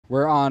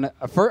We're on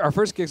our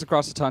first gigs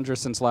across the tundra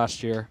since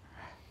last year,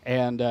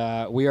 and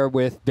we are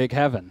with Big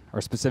Heaven,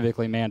 or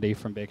specifically Mandy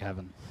from Big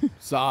Heaven.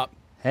 Sup?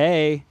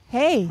 Hey.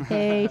 Hey.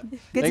 Hey.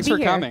 Good Thanks to for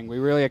be here. coming. We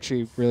really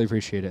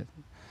appreciate it.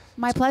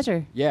 My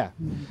pleasure. Yeah.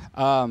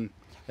 I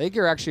think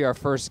you're actually our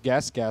first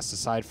guest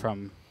aside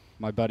from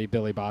my buddy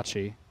Billy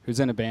Bocci, who's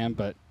in a band,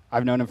 but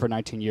I've known him for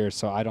 19 years,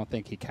 so I don't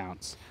think he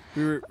counts.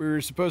 We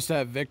were supposed to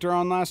have Victor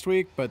on last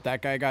week, but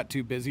that guy got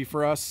too busy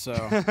for us,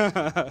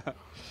 so.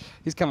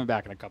 He's coming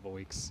back in a couple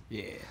weeks.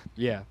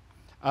 Yeah.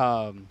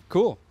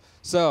 Cool.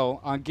 So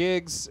on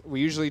gigs,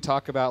 we usually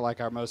talk about like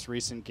our most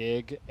recent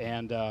gig,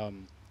 and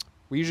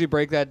we usually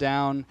break that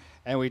down,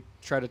 and we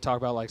try to talk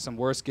about like some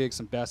worst gigs,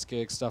 some best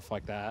gigs, stuff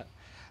like that.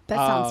 That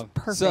sounds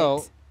perfect.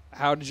 So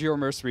how did your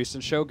most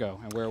recent show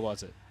go, and where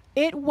was it?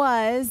 It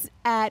was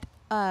at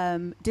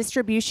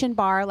Distribution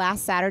Bar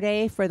last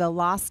Saturday for the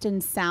Lost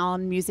in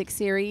Sound music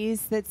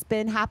series that's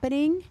been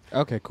happening.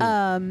 Okay, cool.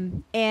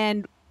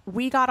 And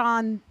we got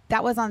on,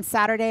 that was on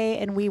Saturday,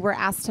 and we were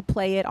asked to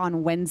play it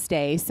on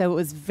Wednesday. So it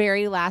was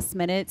very last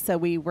minute. So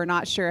we were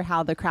not sure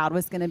how the crowd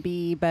was going to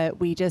be, but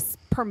we just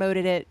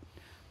promoted it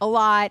a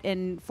lot.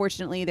 And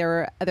fortunately, there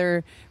were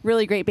other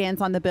really great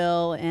bands on the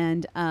bill,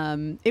 and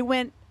it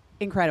went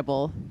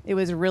incredible. It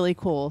was really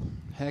cool.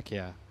 Heck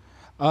yeah.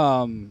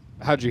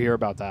 How'd you hear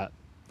about that?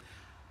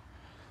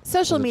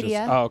 Social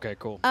media. Oh, okay,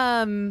 cool.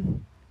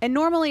 And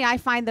normally I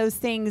find those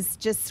things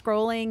just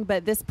scrolling,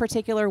 but this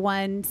particular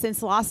one,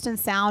 since Lost in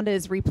Sound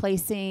is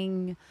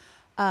replacing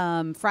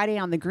Friday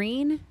on the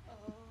Green,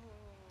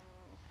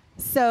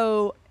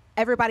 so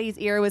everybody's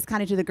ear was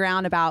kind of to the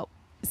ground about,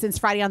 since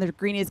Friday on the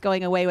Green is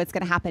going away, what's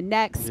going to happen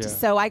next. Yeah.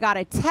 So I got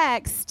a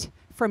text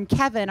from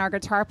Kevin, our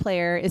guitar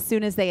player, as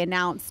soon as they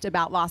announced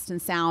about Lost in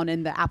Sound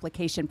and the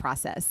application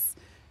process.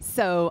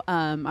 So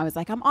I was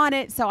like, I'm on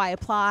it. So I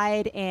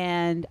applied,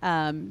 and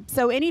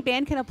so any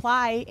band can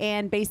apply,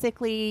 and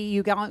basically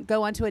you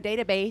go onto a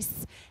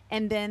database,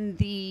 and then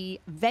the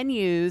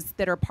venues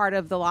that are part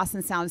of the Lost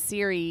and Sound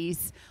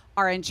series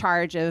are in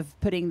charge of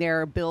putting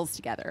their bills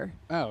together.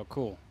 Oh,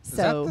 cool. Is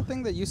So- that the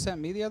thing that you sent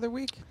me the other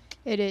week?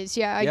 It is,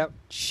 yeah. Yep. I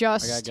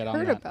just I gotta get on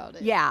heard that. about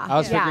it. Yeah. I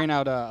was yeah. figuring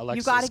out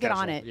Alexa's You got to get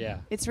on schedule. it. Yeah.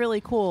 It's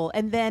really cool.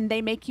 And then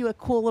they make you a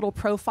cool little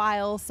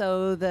profile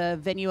so the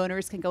venue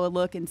owners can go and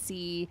look and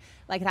see,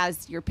 like, it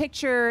has your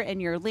picture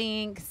and your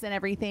links and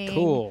everything.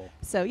 Cool.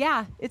 So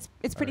yeah, it's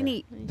pretty Okay.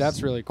 neat.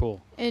 That's really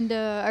cool. And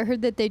I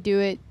heard that they do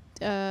it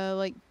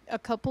like a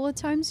couple of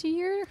times a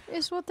year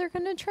is what they're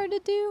going to try to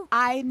do.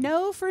 I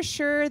know for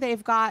sure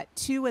they've got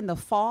 2 in the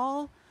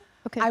fall.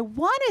 Okay. I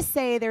want to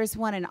say there's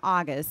one in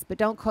August, but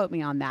don't quote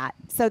me on that.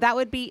 So that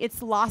would be, it's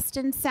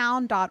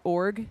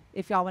lostinsound.org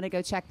if y'all want to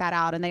go check that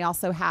out. And they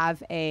also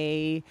have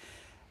a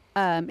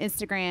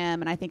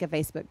Instagram and I think a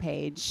Facebook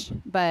page.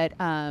 But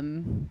I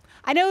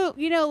know,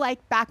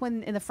 like back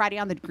when in the Friday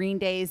on the Green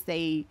days,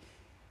 they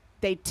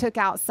took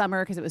out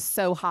summer because it was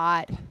so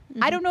hot.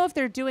 Mm-hmm. I don't know if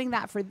they're doing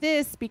that for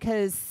this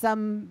because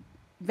some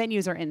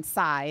venues are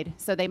inside,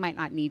 so they might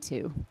not need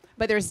to.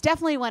 But there's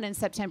definitely one in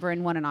September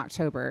and one in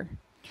October.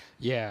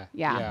 Yeah.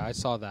 Yeah. Yeah, I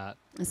saw that.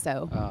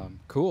 So,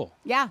 Cool.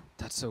 yeah.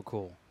 That's so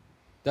cool.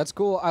 That's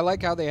cool. I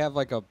like how they have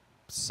like a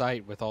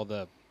site with all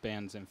the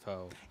band's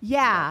info.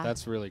 Yeah.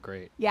 That's really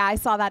great. Yeah, I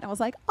saw that and I was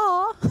like,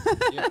 oh,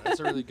 Yeah, that's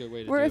a really good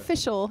way to we're do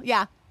official.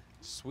 Yeah. it.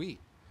 Sweet.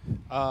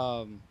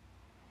 You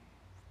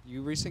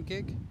recent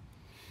gig?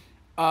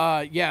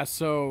 Yeah,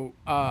 so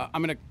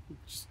I'm gonna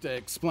just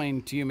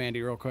explain to you,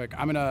 Mandy, real quick.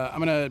 I'm in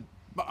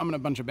a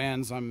bunch of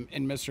bands. I'm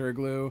in Mr.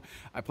 Igloo.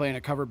 I play in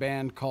a cover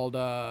band called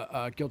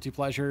Guilty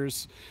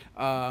Pleasures.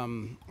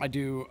 I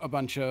do a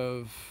bunch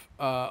of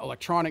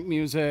electronic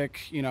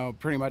music,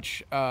 pretty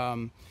much.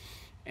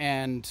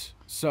 And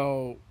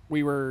so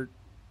he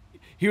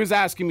was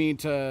asking me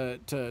to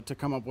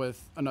come up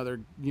with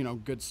another,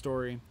 good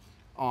story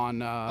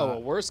on a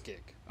worst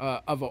gig.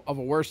 of a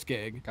worst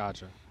gig.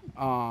 Gotcha.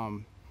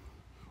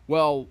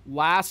 Well,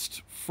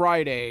 last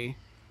Friday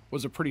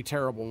was a pretty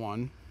terrible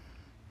one.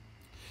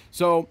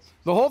 So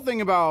the whole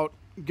thing about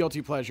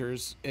Guilty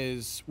Pleasures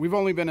is we've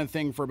only been a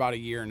thing for about a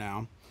year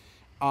now.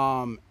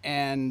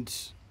 And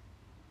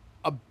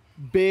a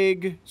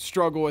big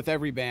struggle with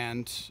every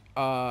band,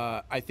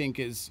 I think,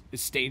 is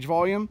stage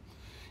volume,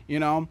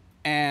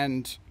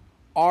 and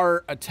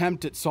our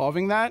attempt at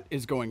solving that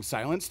is going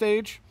silent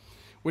stage,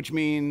 which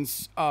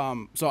means,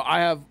 so I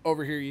have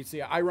over here, you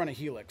see, I run a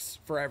Helix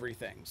for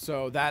everything.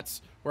 So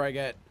that's where I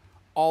get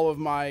all of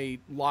my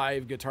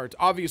live guitar.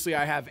 Obviously,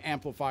 I have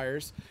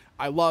amplifiers.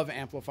 I love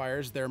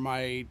amplifiers. They're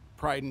my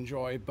pride and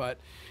joy, but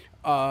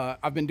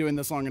I've been doing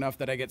this long enough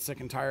that I get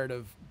sick and tired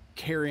of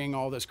carrying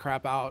all this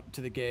crap out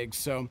to the gigs.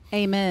 So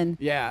Amen.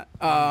 yeah.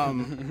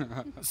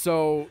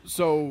 So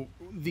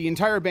the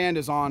entire band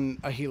is on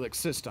a Helix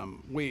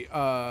system.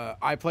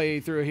 I play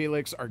through a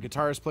Helix. Our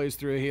guitarist plays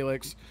through a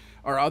Helix.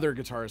 Our other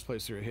guitarist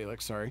plays through a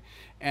Helix. Sorry,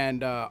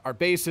 and our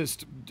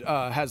bassist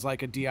has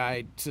like a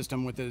DI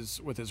system with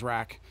his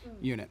rack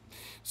unit.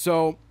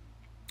 So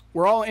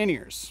we're all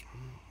in-ears,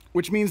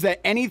 which means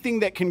that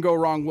anything that can go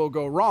wrong will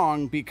go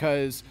wrong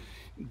because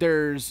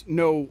there's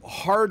no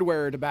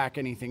hardware to back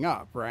anything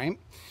up, right?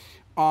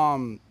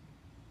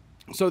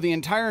 So the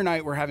entire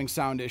night we're having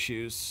sound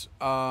issues.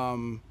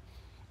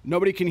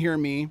 Nobody can hear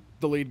me,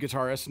 the lead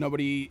guitarist.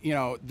 Nobody,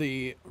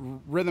 the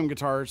rhythm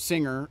guitar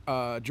singer,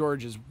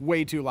 George, is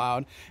way too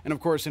loud. And of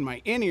course, in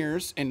my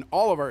in-ears, in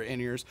all of our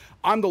in-ears,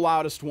 I'm the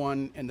loudest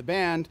one in the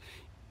band.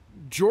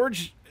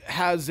 George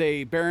has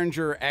a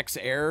Behringer X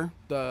Air,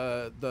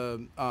 the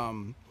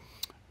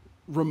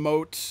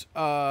remote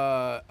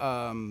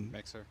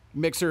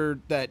mixer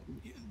that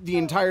the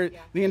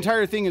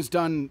entire thing is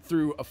done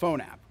through a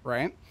phone app,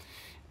 right?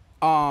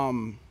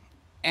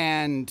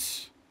 And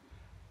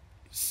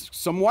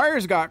some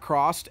wires got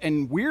crossed,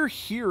 and we're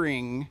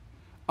hearing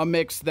a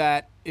mix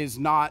that is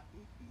not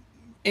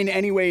in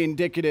any way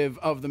indicative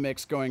of the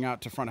mix going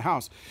out to front of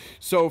house.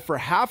 So for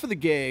half of the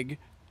gig,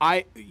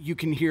 you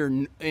can hear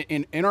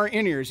in our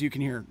in-ears, you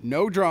can hear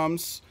no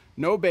drums,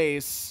 no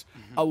bass,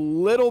 a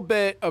little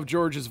bit of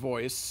George's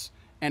voice,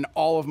 and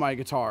all of my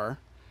guitar.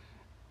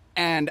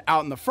 And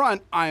out in the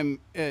front, I'm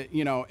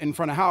in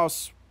front of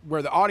house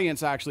where the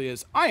audience actually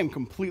is, I am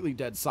completely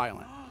dead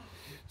silent.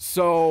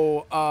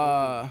 So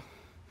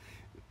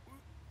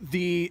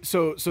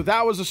so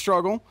that was a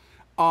struggle.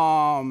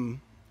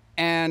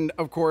 And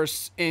of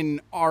course,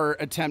 in our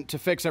attempt to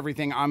fix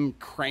everything, I'm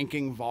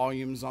cranking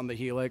volumes on the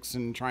Helix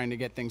and trying to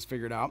get things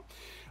figured out.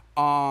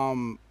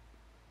 I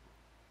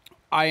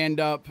end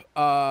up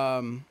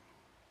I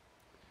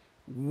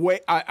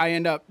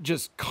end up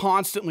just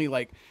constantly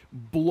like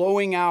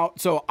blowing out.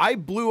 So I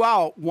blew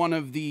out one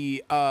of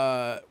the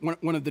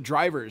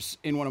drivers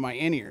in one of my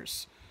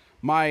in-ears.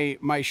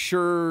 My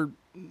Shure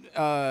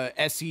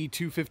SE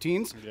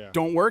 215s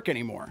don't work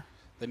anymore.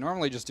 They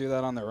normally just do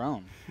that on their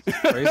own. It's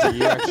crazy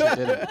you actually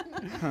did it.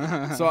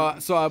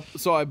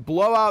 So I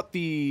blow out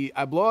the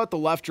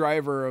left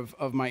driver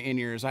of my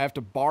in-ears. I have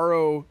to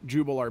borrow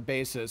Jubal, our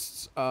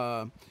bassist's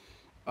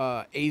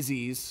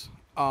AZs.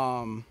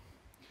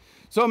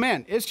 So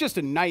man, it's just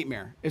a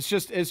nightmare. It's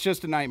just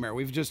a nightmare.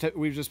 We've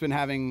just been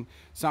having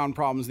sound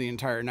problems the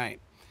entire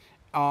night.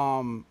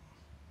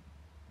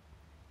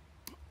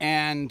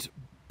 And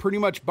pretty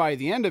much by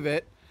the end of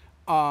it,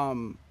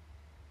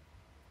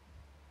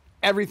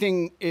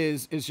 everything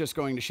is just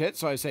going to shit.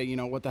 So I say,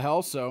 what the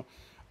hell? So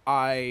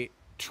I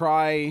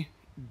try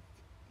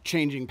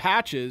changing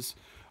patches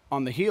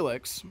on the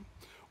Helix,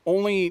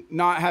 only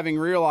not having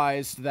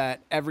realized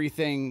that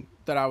everything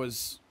that I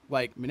was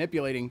like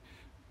manipulating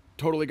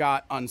totally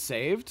got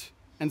unsaved.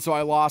 And so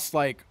I lost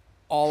like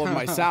all of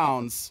my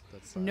sounds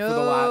for the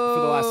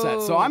last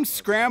set. So I'm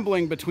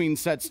scrambling between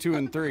sets 2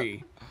 and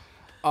 3.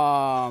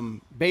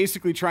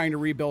 Basically trying to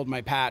rebuild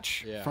my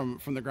patch from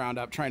the ground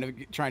up, trying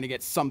to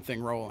get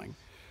something rolling.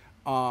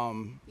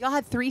 Y'all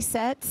had 3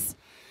 sets.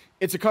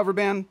 It's a cover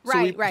band,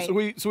 right?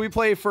 So we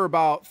play for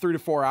about 3 to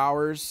 4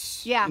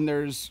 hours. Yeah, and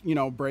there's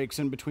breaks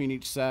in between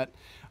each set.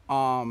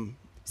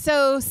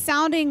 So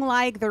sounding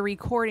like the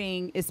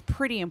recording is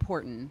pretty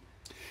important.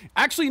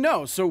 Actually,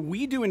 no. So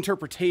we do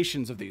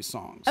interpretations of these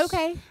songs.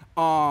 Okay.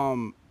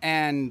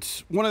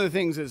 And one of the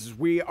things is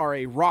we are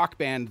a rock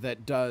band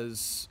that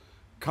does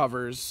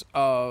covers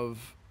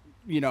of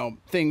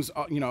things,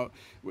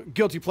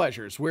 guilty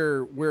pleasures,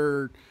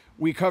 where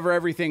we cover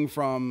everything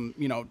from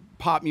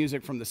pop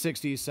music from the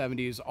 60s,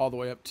 70s all the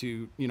way up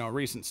to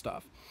recent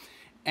stuff.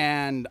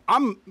 And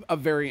I'm a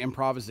very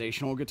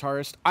improvisational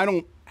guitarist. I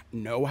don't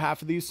know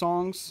half of these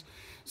songs,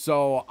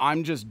 so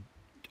I'm just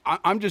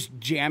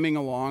jamming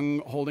along,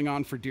 holding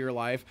on for dear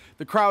life.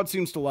 The crowd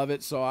seems to love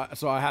it, so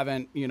I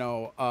haven't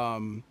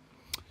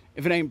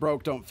if it ain't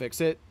broke, don't fix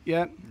it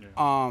yet.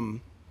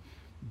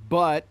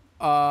 But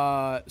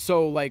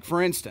so like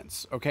for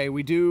instance, okay,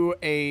 we do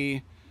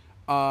a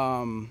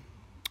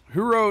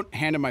who wrote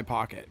Hand in My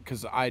Pocket?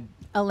 Because Alanis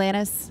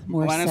Morissette.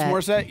 Alanis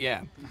Morissette,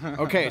 yeah.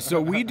 Okay,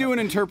 so we do an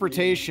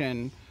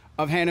interpretation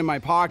of Hand in My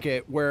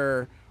Pocket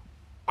where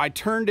I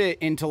turned it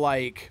into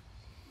like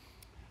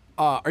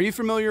are you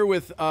familiar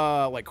with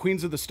like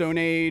Queens of the Stone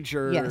Age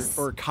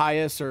or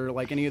Caius or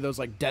like any of those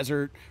like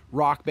desert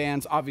rock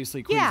bands?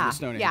 Obviously Queens of the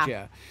Stone Age,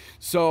 yeah.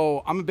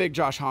 So I'm a big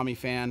Josh Homme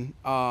fan,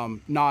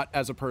 not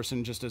as a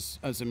person, just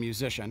as a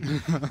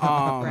musician.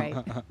 Right.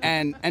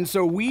 And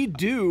so we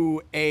do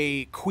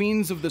a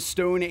Queens of the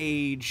Stone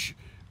Age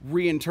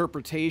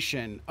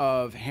reinterpretation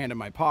of Hand in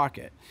My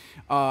Pocket.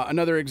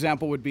 Another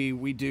example would be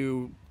we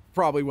do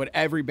probably what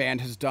every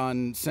band has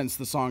done since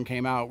the song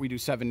came out. We do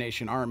Seven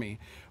Nation Army.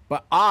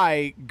 But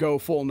I go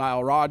full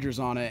Nile Rodgers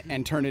on it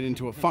and turn it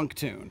into a funk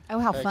tune. Oh,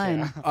 how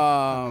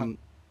fun.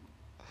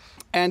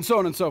 And so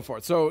on and so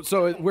forth. So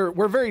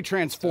we're very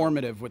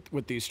transformative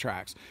with these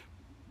tracks.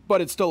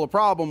 But it's still a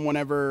problem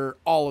whenever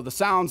all of the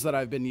sounds that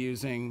I've been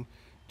using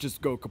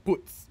just go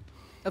kaput.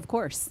 Of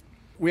course.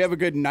 We have a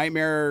good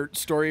nightmare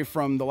story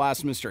from the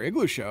last Mr.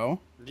 Igloo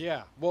show.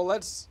 Yeah. Well,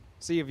 let's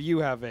see if you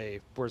have a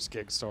worst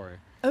gig story.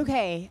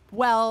 Okay.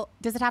 Well,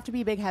 does it have to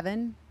be Big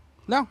Heaven?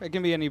 No, it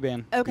can be any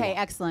band. Okay,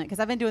 excellent. Because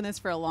I've been doing this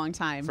for a long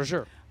time. For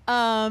sure.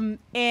 And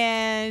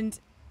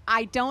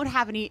I don't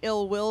have any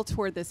ill will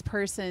toward this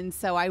person,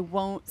 so I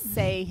won't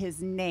say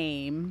his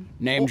name.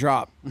 Name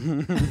drop.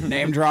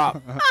 Name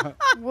drop.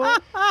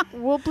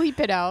 We'll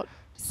bleep it out.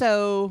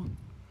 So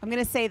I'm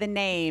going to say the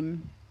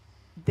name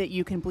that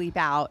you can bleep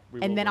out,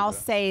 We and will then bleep I'll it.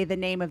 say the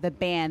name of the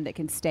band that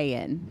can stay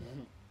in.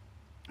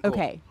 Cool.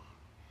 Okay.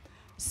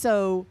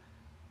 So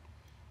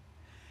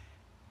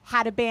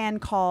had a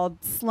band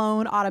called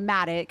Sloan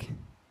Automatic,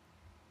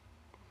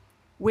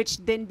 which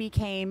then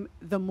became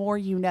The More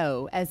You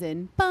Know, as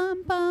in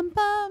bum, bum,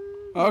 bum,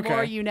 Okay. The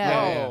More You Know.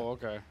 Yeah. Oh,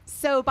 okay.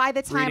 So by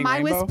the time Reading I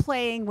was Rainbow?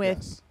 playing with,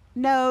 Yes.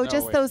 no, No,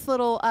 just wait. those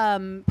little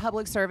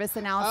public service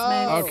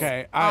announcements Oh.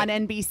 Okay. on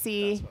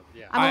NBC. That's what-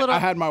 yeah. I'm a little, I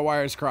had my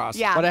wires crossed.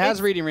 yeah. But it has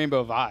it's- Reading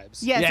Rainbow vibes.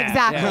 Yes, Yeah,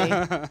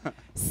 exactly.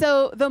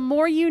 So The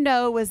More You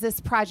Know was this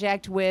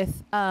project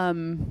with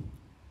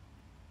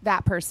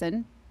that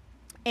person,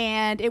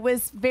 and it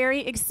was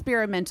very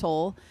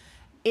experimental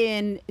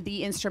in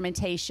the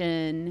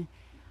instrumentation,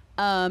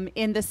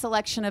 in the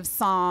selection of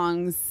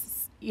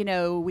songs. You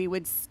know, we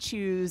would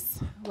choose,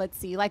 let's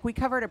see, like we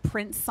covered a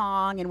Prince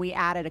song and we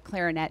added a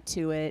clarinet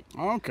to it,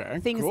 Okay.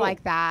 things cool.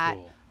 like that.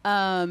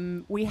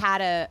 Cool. We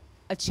had a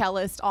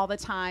cellist all the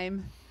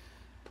time.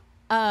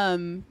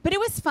 But it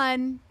was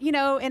fun, you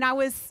know, and I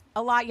was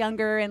a lot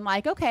younger and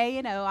like, okay,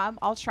 you know,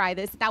 I'll try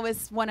this. That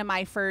was one of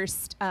my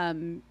first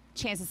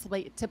chances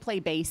to play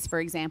bass, for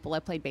example. I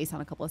played bass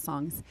on a couple of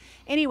songs.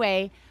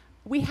 Anyway,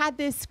 we had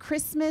this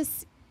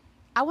Christmas,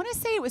 I want to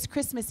say it was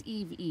Christmas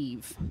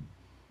Eve.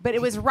 But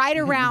it was right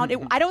around,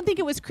 I don't think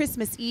it was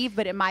Christmas Eve,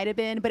 but it might have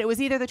been. But it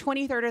was either the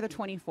 23rd or the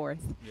 24th.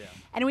 Yeah.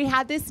 And we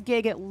had this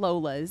gig at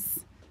Lola's,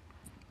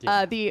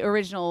 Yeah. the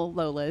original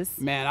Lola's.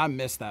 Man, I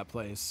missed that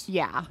place.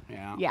 Yeah.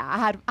 Yeah.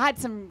 Yeah. I had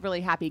some really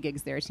happy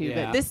gigs there too.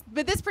 Yeah.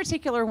 But this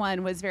particular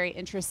one was very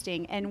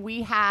interesting. And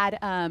we had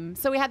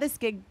so we had this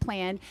gig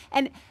planned,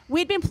 and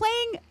we'd been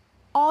playing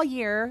all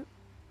year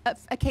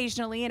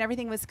occasionally, and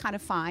everything was kind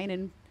of fine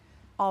and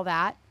all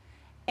that.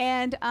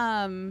 And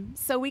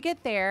so we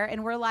get there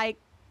and we're like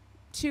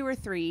 2 or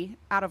 3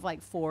 out of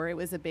like 4. It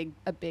was a big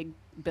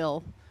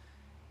bill.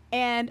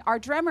 And our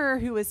drummer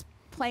who was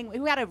playing,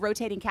 we had a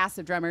rotating cast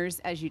of drummers,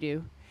 as you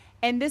do.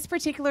 And this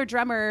particular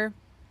drummer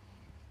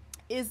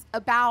is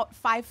about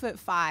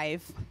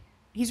 5'5".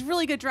 He's a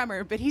really good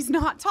drummer, but he's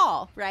not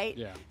tall, right?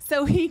 Yeah.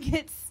 So he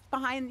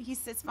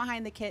sits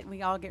behind the kit and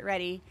we all get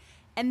ready.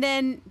 And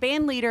then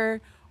band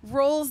leader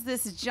rolls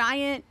this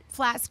giant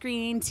flat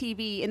screen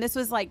TV, and this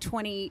was like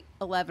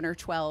 2011 or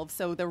 12,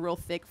 so the real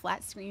thick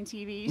flat screen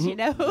TVs, you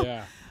know?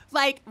 Yeah.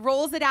 Like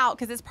rolls it out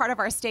because it's part of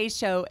our stage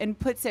show and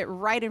puts it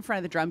right in front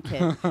of the drum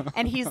kit.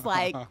 And he's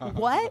like,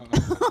 what?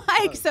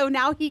 Like, so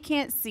now he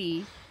can't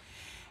see.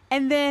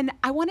 And then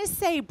I want to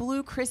say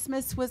Blue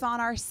Christmas was on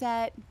our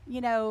set,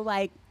 you know,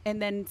 like,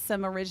 and then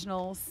some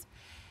originals.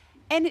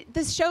 And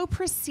the show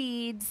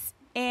proceeds,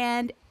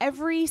 and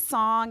every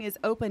song is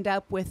opened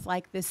up with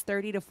like this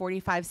 30 to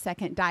 45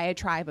 second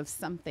diatribe of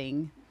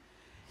something.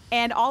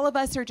 And all of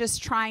us are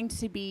just trying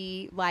to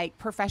be like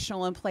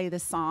professional and play the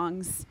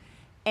songs.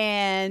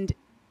 And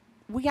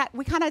we kind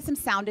of had some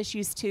sound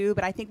issues too,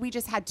 but I think we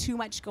just had too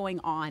much going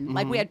on. Mm-hmm.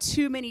 Like we had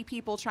too many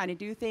people trying to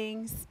do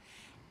things.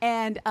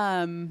 And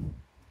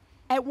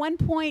at one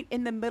point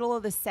in the middle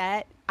of the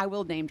set, I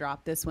will name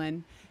drop this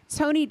one,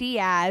 Tony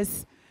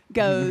Diaz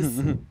goes,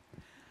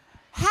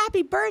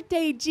 "Happy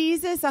birthday,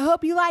 Jesus. I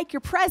hope you like your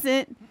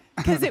present."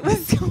 Because it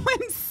was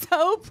going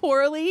so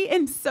poorly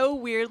and so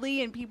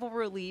weirdly, and people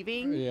were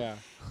leaving. Yeah.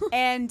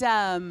 And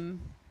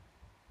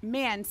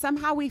man,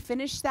 somehow we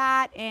finished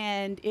that,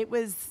 and it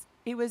was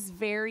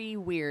very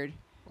weird.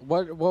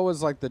 What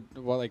was like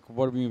what do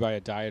you mean by a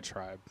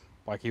diatribe?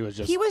 Like he was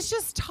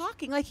just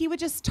Talking, like he would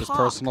just just talk.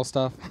 personal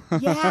stuff.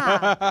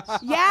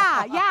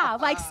 Yeah,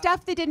 like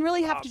stuff that didn't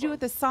really have to do with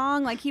the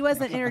song. Like he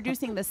wasn't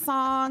introducing the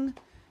song.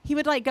 He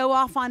would like go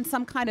off on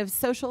some kind of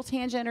social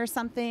tangent or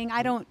something.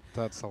 I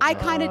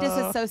kind of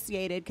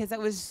disassociated because it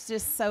was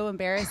just so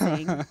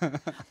embarrassing.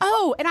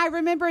 Oh, and I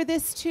remember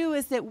this too,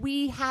 is that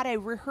we had a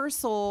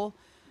rehearsal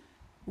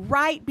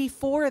right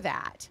before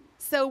that.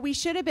 So we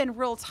should have been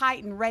real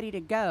tight and ready to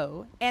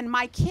go. And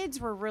my kids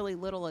were really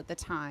little at the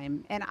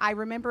time. And I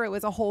remember it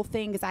was a whole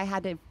thing because I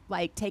had to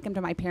like take them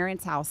to my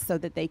parents' house so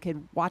that they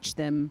could watch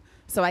them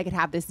so I could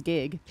have this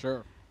gig.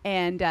 Sure.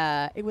 And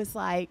it was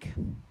like,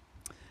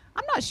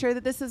 I'm not sure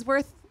that this is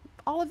worth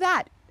all of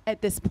that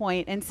at this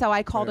point. And so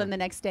I called Fair. him the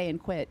next day and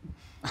quit.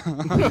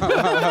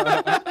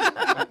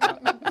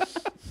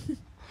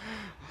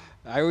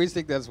 I always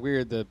think that's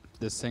weird,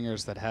 the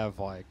singers that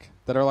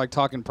are like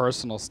talking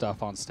personal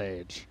stuff on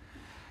stage.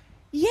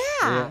 Yeah.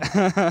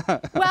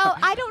 Well,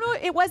 I don't know.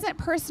 It wasn't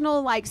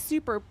personal, like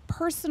super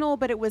personal,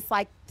 but it was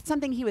like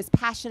something he was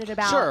passionate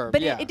about. Sure,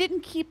 But yeah. it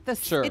didn't keep the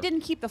Sure. it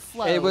didn't keep the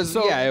flow. It was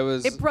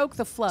It broke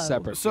the flow.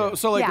 separate. So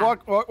yeah. like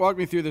Yeah. walk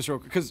me through this real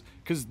quick,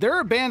 because there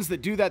are bands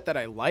that do that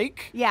I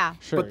like. Yeah.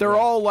 Sure, but they're yeah.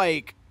 all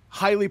like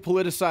highly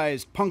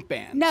politicized punk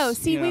bands. No,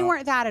 see, you we know?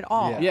 weren't that at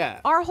all. Yeah.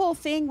 Yeah. Our whole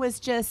thing was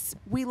just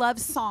we love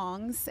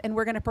songs and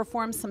we're going to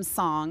perform some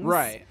songs.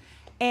 Right.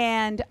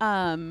 And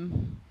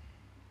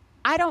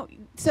I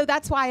don't. So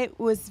that's why it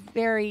was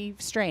very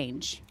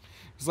strange.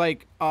 It's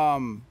like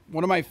one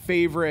of my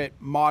favorite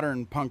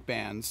modern punk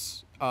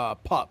bands,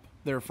 Pup.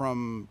 They're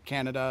from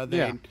Canada.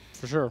 They,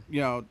 for sure.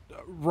 You know,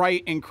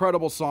 write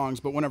incredible songs.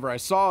 But whenever I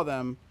saw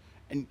them,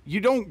 and you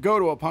don't go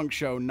to a punk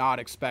show not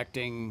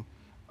expecting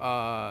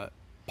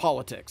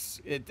politics.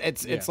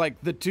 It's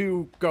like the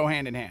two go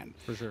hand in hand.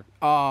 For sure.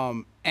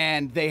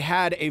 And they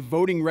had a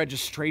voting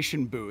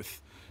registration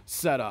booth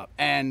set up,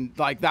 and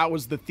like that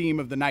was the theme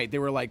of the night. They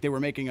were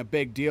making a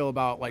big deal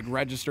about like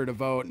register to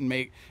vote and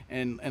make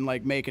an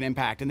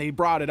impact, and they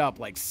brought it up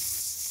like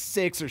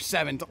 6 or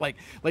 7 like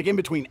in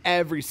between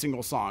every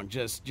single song,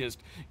 just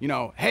you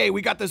know, hey,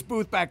 we got this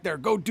booth back there,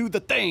 go do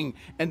the thing.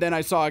 And then I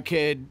saw a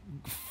kid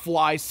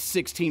fly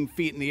 16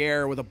 feet in the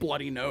air with a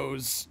bloody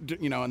nose,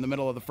 you know, in the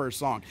middle of the first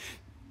song.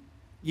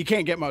 You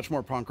can't get much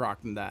more punk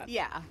rock than that.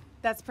 Yeah.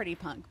 That's pretty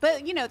punk,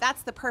 but you know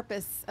that's the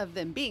purpose of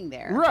them being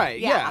there, right?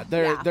 Yeah,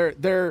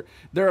 they're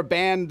a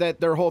band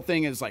that their whole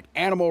thing is like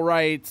animal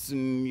rights,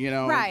 and you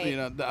know,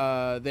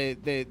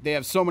 they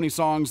have so many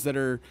songs that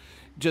are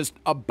just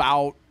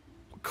about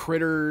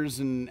critters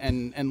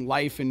and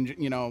life, and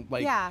you know,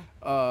 like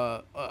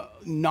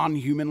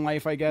non-human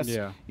life, I guess.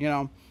 Yeah, you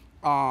know,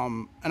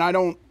 and I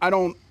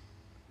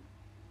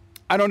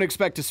don't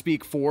expect to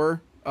speak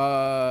for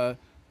the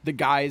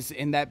guys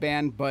in that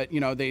band, but you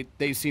know,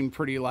 they seem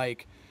pretty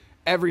like.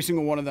 Every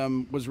single one of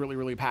them was really,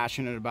 really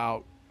passionate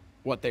about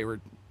what they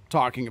were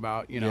talking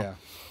about, you know.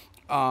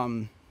 Yeah.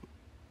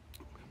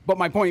 But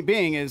my point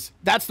being is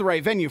that's the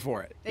right venue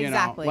for it.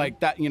 Exactly. You know? Like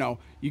that, you know,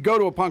 you go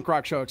to a punk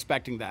rock show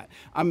expecting that.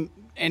 I'm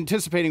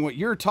anticipating what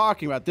you're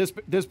talking about.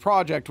 This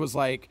project was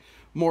like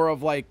more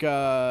of like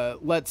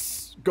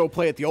let's go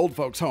play at the old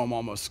folks' home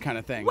almost kind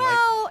of thing.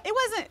 Well, it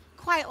wasn't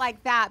quite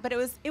like that, but it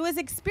was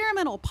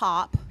experimental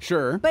pop.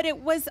 Sure. But it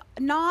was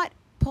not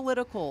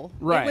political.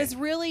 Right. It was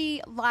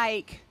really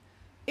like.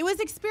 It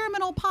was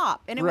experimental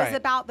pop, and it was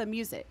about the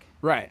music.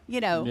 Right. You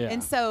know,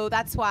 and so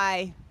that's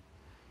why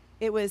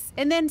it was.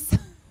 And then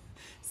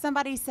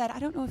somebody said, I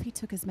don't know if he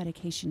took his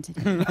medication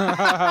today.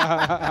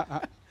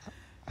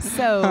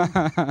 So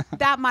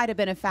that might have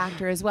been a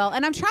factor as well.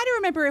 And I'm trying to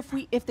remember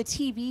if the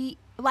TV,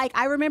 like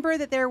I remember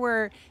that there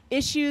were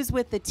issues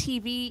with the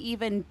TV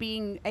even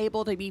being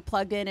able to be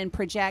plugged in and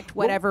project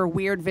whatever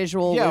weird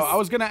visual. Yeah, I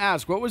was going to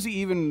ask, what was he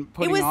even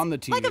putting on the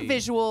TV? Like a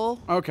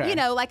visual. Okay. You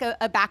know, like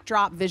a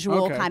backdrop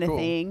visual kind of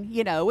thing,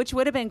 you know, which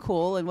would have been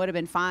cool and would have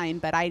been fine.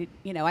 But I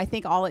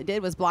think all it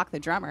did was block the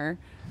drummer.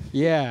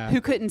 Yeah. Who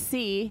couldn't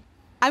see.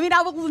 I mean,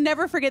 I will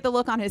never forget the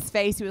look on his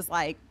face. He was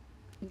like,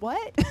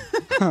 what?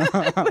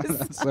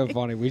 That's so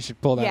funny. We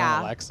should pull that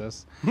on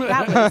Alexis.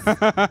 That was,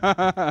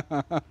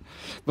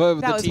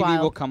 but that the TV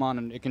wild. will come on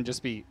and it can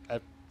just be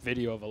a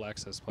video of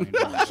Alexis playing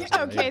drums.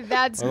 Okay,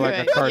 that's or good.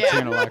 like a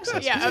cartoon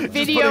Alexis. Yeah, a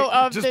video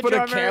of the drummer. Just put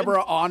a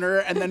camera on her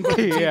and then put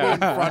the TV in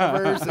front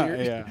of her.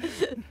 So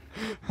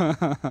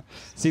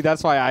See,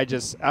 that's why I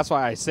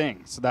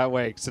sing. So that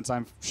way, since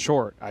I'm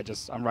short,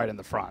 I'm right in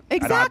the front.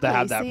 Exactly. I don't have to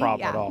have that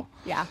problem at all.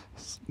 Yeah.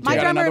 My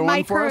drummer,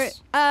 my current.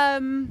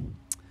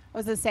 I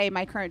was gonna say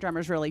my current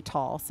drummer's really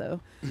tall, so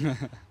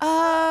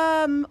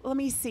let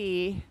me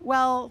see.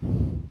 Well,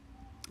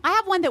 I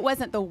have one that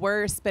wasn't the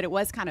worst, but it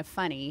was kind of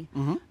funny.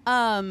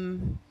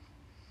 Mm-hmm.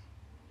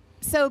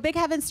 So Big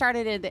Heaven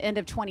started at the end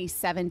of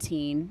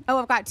 2017. Oh,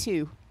 I've got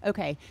 2.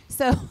 Okay.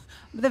 So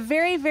the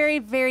very, very,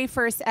 very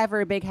first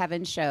ever Big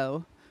Heaven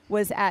show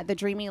was at the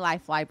Dreamy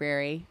Life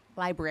Library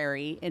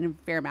in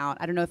Fairmount.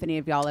 I don't know if any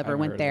of y'all ever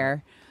went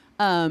there.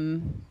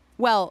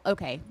 Well,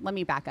 okay, let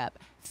me back up.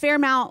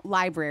 Fairmount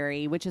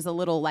Library, which is a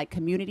little like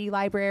community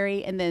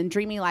library, and then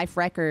Dreamy Life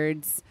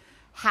Records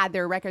had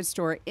their record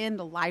store in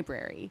the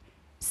library.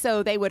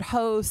 So they would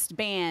host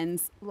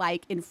bands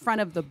like in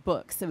front of the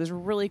books. It was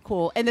really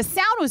cool. And the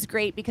sound was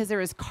great because there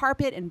was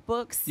carpet and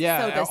books.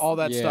 Yeah, so all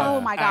that stuff.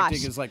 Oh my gosh.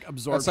 Acting is like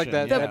absorption. That's like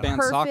that, that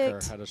band Soccer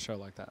had a show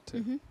like that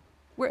too.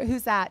 Mm-hmm.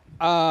 Who's that?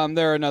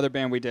 They're another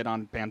band we did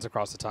on Bands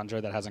Across the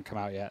Tundra that hasn't come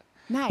out yet.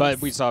 Nice. But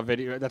we saw a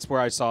video. That's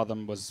where I saw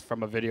them, was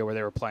from a video where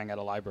they were playing at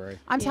a library.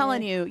 I'm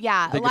telling you, a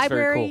it's very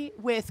library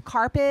with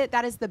carpet,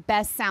 that is the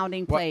best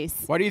sounding place.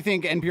 Why do you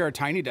think NPR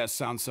Tiny Desk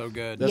sounds so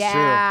good? That's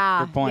yeah,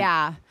 true. Good point.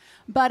 Yeah.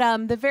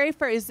 But the very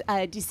first,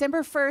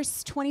 December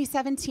 1st,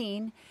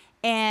 2017,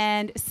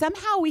 and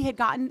somehow we had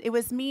gotten, it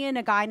was me and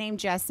a guy named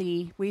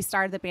Jesse. We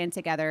started the band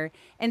together,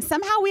 and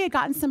somehow we had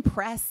gotten some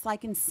press,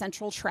 like in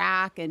Central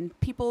Track, and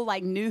people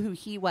like knew who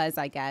he was,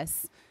 I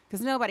guess,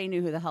 because nobody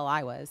knew who the hell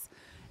I was.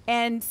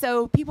 And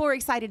so people were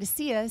excited to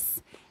see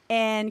us,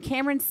 and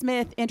Cameron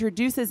Smith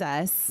introduces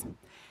us,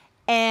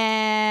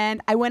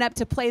 and I went up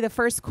to play the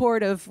first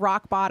chord of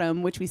Rock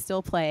Bottom, which we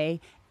still play,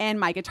 and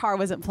my guitar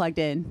wasn't plugged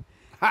in.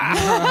 And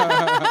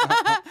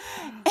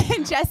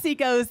Jesse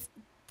goes,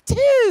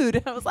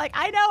 dude. I was like,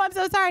 I know, I'm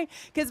so sorry.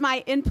 Because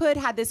my input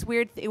had this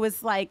weird, it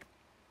was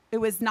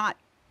not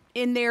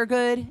in there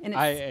good. And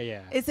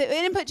it's an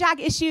input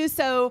jack issue,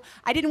 so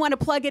I didn't want to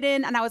plug it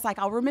in. And I was like,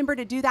 I'll remember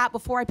to do that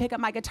before I pick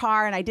up my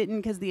guitar. And I didn't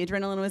because the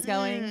adrenaline was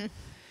going.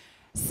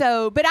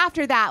 So, but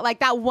after that, like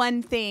that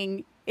one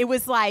thing, it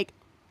was like,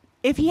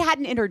 if he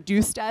hadn't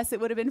introduced us, it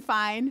would have been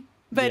fine.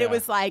 But it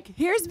was like,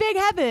 here's Big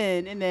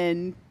Heaven, and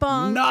then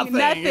boom, nothing.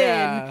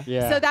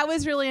 Yeah. So that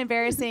was really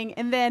embarrassing.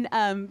 And then,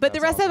 but the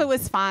rest of it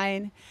was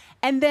fine.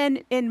 And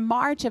then in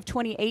March of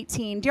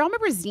 2018, do y'all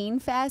remember Zine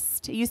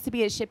Fest? It used to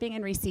be at Shipping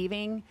and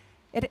Receiving.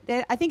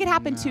 I think it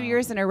happened 2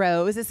 years in a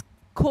row. It was this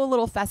cool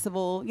little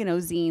festival, you know,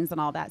 zines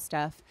and all that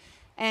stuff.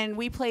 And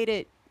we played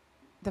it.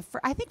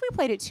 I think we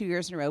played it 2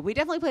 years in a row. We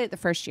definitely played it the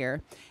first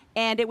year.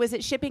 And it was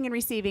at Shipping and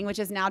Receiving, which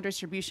is now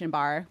Distribution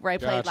Bar, where I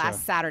played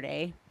last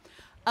Saturday.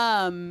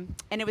 And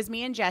it was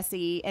me and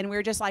Jesse, and we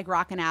were just like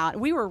rocking out.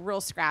 We were real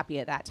scrappy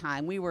at that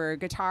time. We were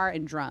guitar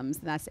and drums,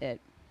 and that's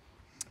it.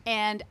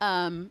 And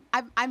I'm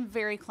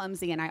very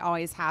clumsy, and I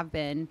always have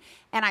been.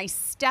 And I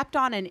stepped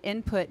on an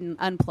input and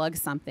unplugged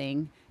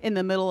something in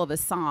the middle of a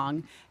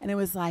song, and it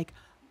was like,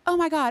 oh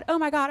my God, oh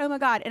my God, oh my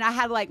God. And I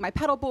had like my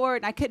pedal board,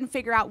 and I couldn't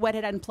figure out what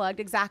had unplugged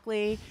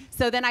exactly.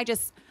 So then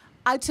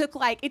it took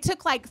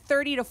like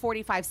 30 to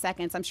 45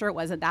 seconds. I'm sure it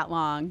wasn't that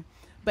long,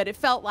 but it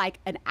felt like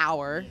an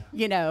hour,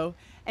 you know.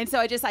 And so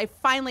I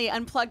finally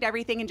unplugged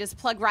everything and just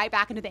plugged right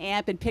back into the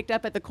amp and picked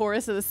up at the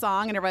chorus of the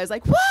song, and everybody was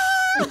like, "Whoa!"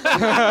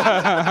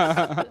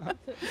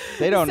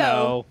 They don't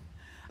know.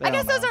 I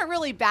guess those aren't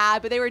really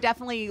bad, but they were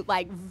definitely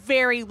like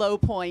very low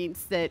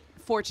points that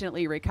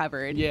fortunately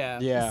recovered.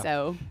 Yeah.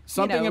 So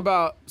something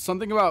about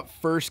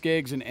first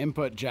gigs and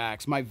input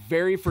jacks. My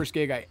very first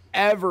gig I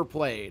ever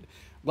played,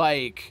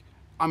 like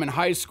I'm in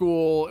high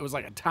school. It was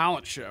like a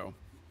talent show.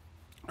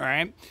 All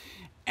right.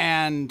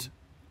 And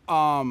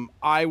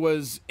I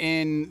was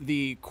in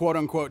the quote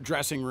unquote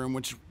dressing room,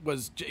 which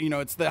was, you know,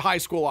 it's the high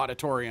school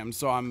auditorium.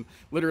 So I'm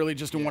literally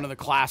just in one of the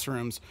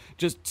classrooms,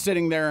 just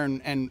sitting there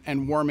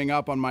and warming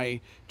up on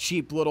my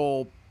cheap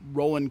little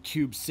Roland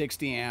Cube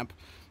 60 amp,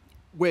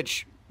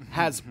 which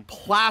has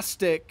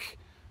plastic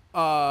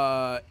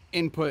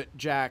input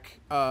jack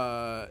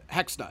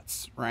hex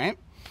nuts, right?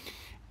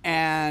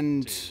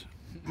 And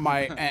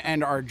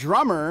and our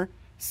drummer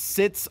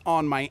sits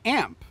on my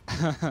amp.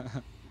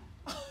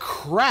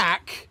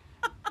 Crack,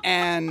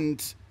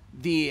 and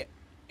the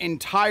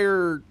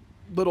entire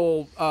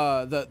little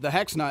the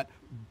hex nut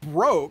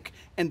broke,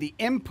 and the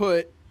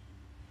input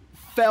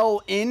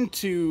fell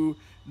into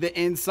the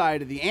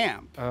inside of the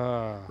amp.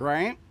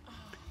 Right?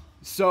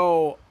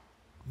 So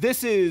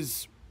this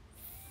is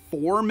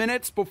 4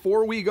 minutes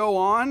before we go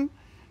on,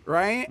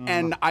 right?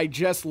 And I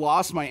just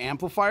lost my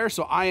amplifier,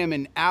 so I am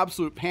in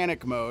absolute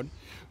panic mode.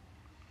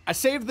 I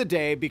saved the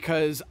day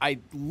because I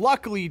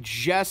luckily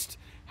just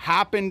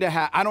happened to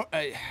have,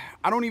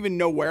 I don't even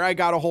know where I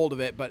got a hold of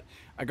it, but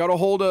I got a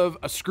hold of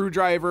a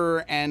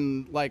screwdriver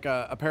and like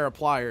a pair of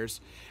pliers.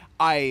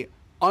 I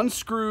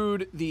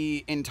unscrewed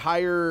the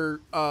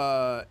entire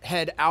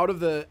head out of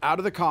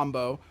the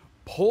combo,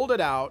 pulled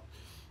it out,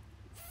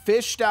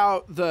 fished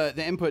out the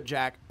input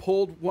jack,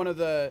 pulled one of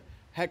the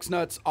hex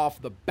nuts off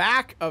the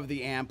back of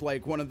the amp,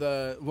 like one of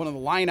the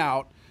line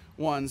out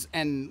ones,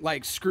 and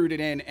like screwed it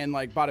in, and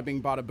like bada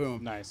bing bada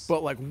boom. Nice.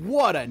 But like,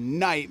 what a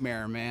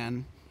nightmare,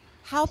 man.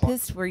 How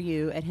pissed were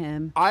you at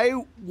him? I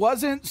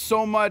wasn't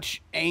so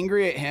much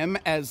angry at him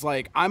as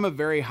like, I'm a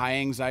very high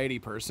anxiety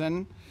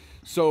person.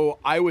 So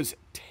I was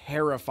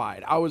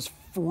terrified. I was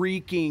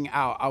freaking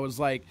out. I was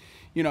like,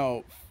 you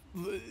know,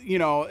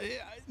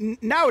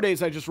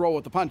 nowadays I just roll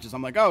with the punches.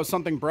 I'm like, oh,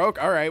 something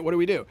broke. All right, what do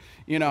we do?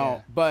 You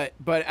know, but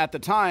at the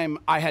time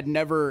I had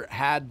never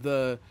had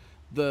the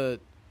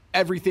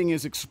everything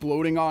is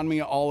exploding on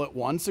me all at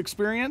once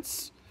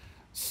experience.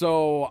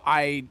 So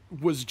I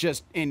was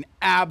just in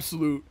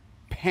absolute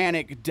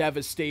panic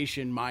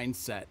devastation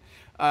mindset.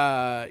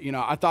 You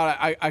know, I thought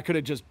I could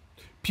have just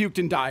puked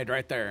and died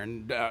right there,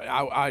 and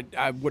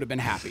I would have been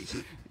happy,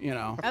 you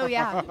know. Oh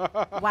yeah.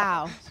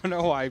 Wow. I don't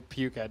know why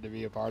puke had to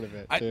be a part of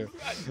it too.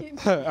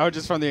 I was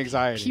just from the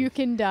anxiety. Puke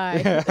and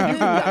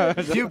die.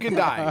 Puke and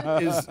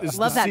die is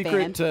Love the that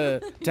secret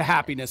band. to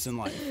happiness in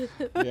life.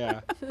 Yeah.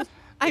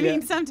 I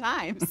mean,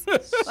 sometimes.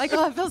 Like,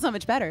 oh, I feel so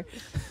much better.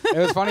 It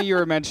was funny you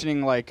were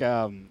mentioning like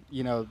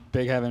you know,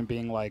 Big Heaven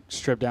being like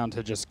stripped down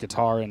to just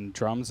guitar and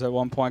drums at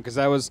one point, because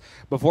that was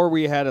before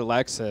we had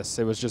Alexis.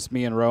 It was just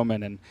me and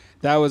Roman, and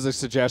that was a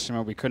suggestion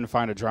when we couldn't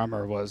find a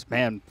drummer. Was,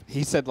 man,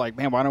 he said like,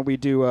 man, why don't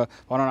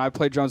I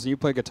play drums and you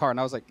play guitar? And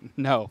I was like,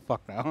 no,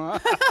 fuck no.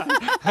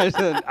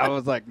 I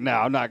was like, no,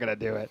 I'm not gonna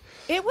do it.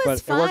 It was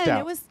But fun. it worked out.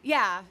 It was,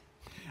 yeah.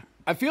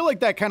 I feel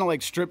like that kind of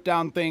like stripped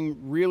down thing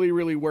really,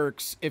 really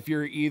works if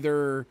you're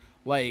either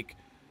like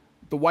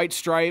the White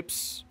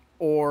Stripes,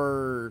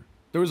 or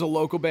there was a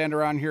local band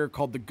around here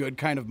called the Good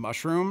Kind of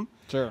Mushroom.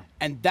 Sure.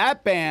 And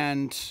that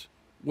band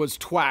was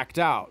twacked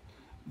out.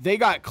 They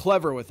got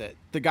clever with it.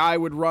 The guy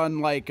would run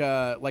like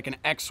an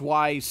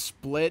XY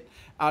split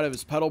out of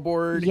his pedal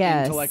board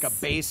into like a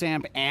bass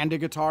amp and a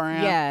guitar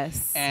amp.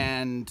 Yes.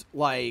 And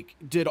like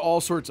did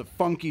all sorts of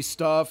funky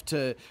stuff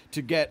to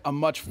get a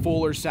much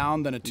fuller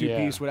sound than a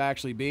two-piece would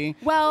actually be.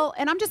 Well,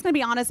 and I'm just going to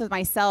be honest with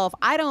myself.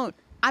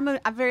 I'm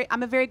a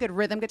very good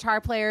rhythm guitar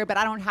player, but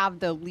I don't have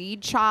the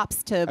lead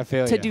chops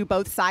to do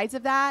both sides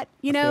of that,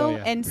 you know?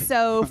 And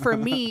so for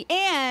me,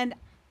 and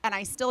and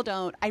I still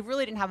don't. I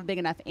really didn't have a big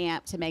enough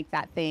amp to make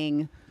that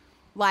thing.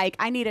 Like,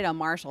 I needed a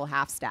Marshall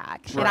half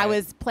stack, and I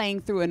was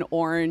playing through an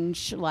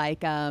orange,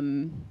 like I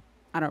don't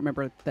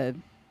remember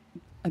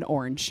an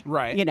orange,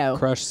 Right? You know,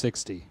 Crush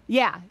 60.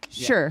 Yeah,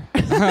 sure.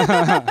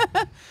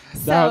 That's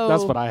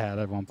what I had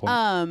at one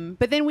point.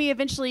 But then we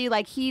eventually,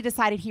 like, he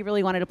decided he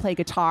really wanted to play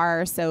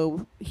guitar,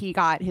 so he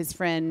got his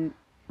friend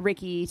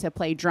Ricky to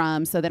play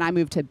drums. So then I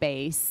moved to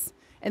bass,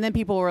 and then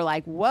people were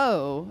like,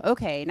 "Whoa,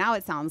 okay, now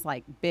it sounds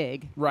like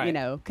big," Right? You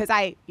know, because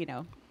I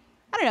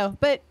don't know,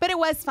 but it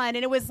was fun,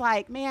 and it was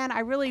like, man, I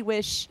really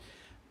wish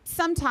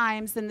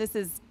sometimes, and this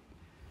is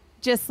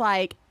just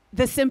like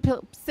the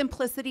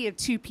simplicity of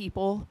two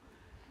people.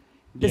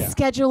 The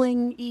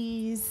scheduling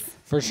ease.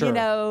 For sure. You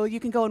know, you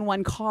can go in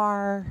one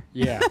car.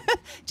 Yeah.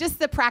 Just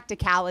the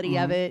practicality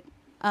of it.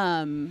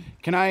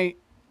 Can I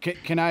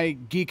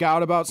geek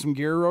out about some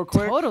gear real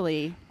quick?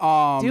 Totally.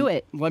 Do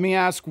it. Let me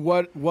ask,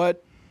 what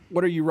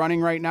are you running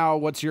right now?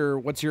 What's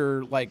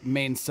your like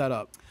main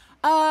setup?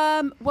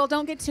 Well,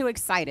 don't get too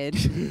excited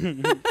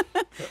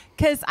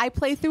because I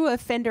play through a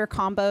Fender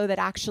combo that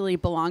actually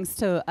belongs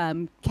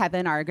to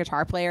Kevin, our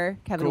guitar player,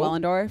 Kevin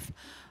Wellendorf.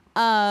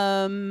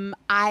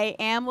 I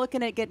am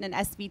looking at getting an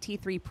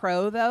SVT3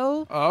 Pro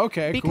though. Oh,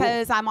 okay.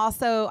 Because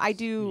I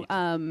do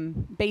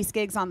bass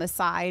gigs on the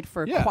side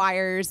for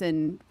choirs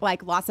and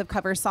like lots of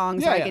cover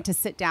songs where I get to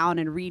sit down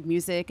and read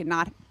music and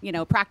not,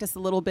 practice a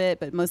little bit,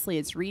 but mostly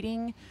it's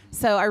reading.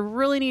 So I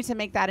really need to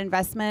make that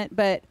investment.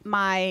 But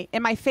my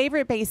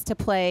favorite bass to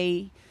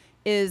play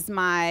is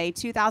my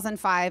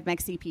 2005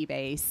 Mexi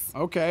bass.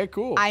 Okay,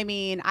 cool. I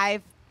mean,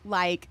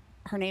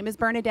 her name is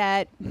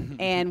Bernadette,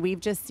 and we've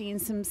just seen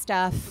some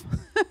stuff.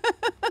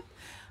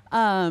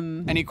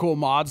 Any cool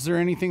mods or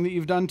anything that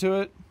you've done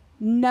to it?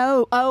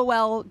 No. Oh,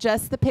 well,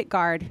 just the pick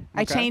guard. Okay.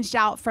 I changed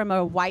out from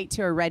a white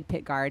to a red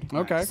pick guard.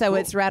 Okay. So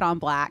it's red on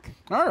black.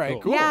 All right,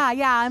 cool. Yeah.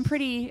 I'm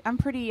pretty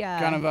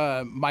kind of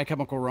a My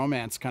Chemical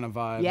Romance kind of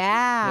vibe.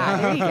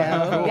 Yeah. There you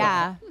go. Cool.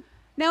 Yeah.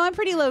 No, I'm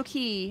pretty low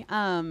key.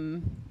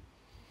 Any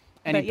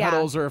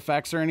pedals or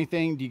effects or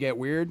anything? Do you get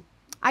weird?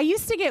 I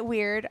used to get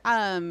weird,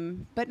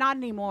 but not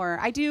anymore.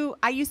 I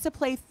used to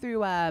play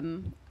through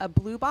a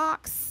blue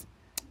box.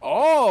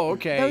 Oh,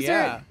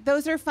 okay.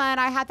 Those are fun.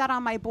 I had that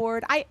on my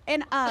board.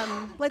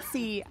 Let's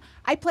see.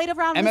 I played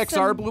around with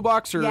MXR blue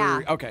box or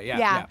okay,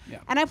 yeah.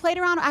 And I played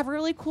around. I have a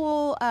really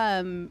cool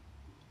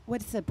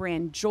what's the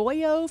brand?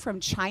 Joyo from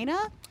China.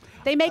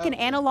 They make an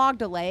analog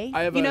delay.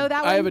 That one?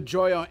 I have a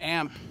Joyo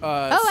amp.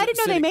 I didn't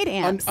know they made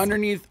amps.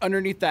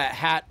 Underneath that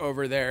hat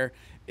over there.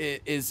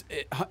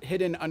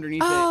 Hidden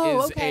underneath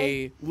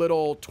a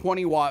little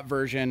 20-watt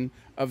version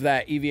of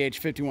that EVH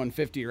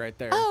 5150 right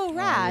there. Oh,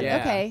 rad. Yeah.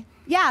 Okay.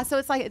 Yeah, so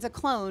it's a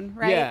clone,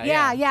 right?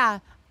 Yeah.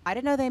 I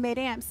didn't know they made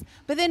amps.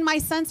 But then my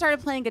son started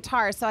playing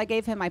guitar, so I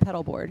gave him my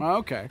pedal board.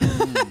 Okay.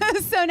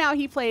 So now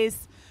he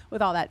plays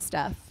with all that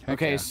stuff.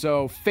 Okay,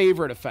 so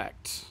favorite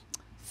effect.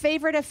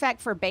 Favorite effect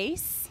for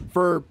bass?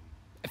 For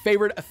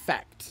favorite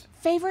effect.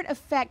 Favorite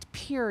effect,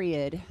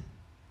 period.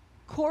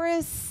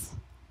 Chorus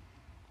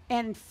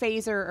and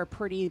phaser are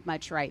pretty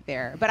much right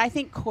there. But I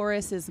think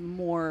chorus is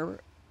more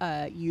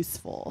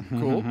useful.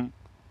 Cool.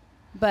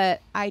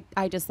 But I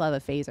just love a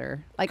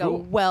phaser. Like a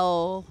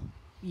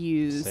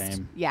well-used.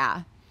 Same.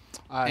 Yeah.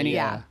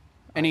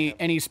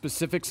 Any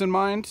specifics in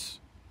mind?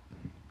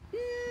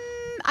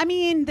 I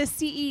mean, the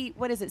CE,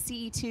 what is it,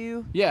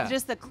 CE2? Yeah.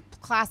 Just the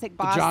classic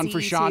Boss the John CE2.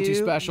 Frusciante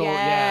special.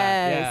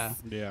 Yes.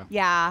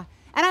 Yeah.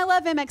 And I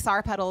love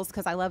MXR pedals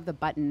because I love the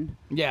button.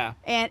 Yeah.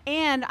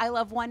 And I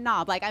love one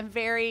knob. Like, I'm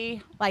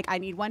very, I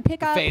need one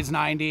pickup. Phase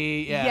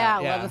 90. Yeah,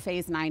 I love a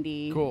Phase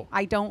 90. Cool.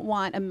 I don't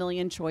want a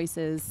million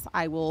choices.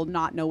 I will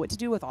not know what to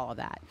do with all of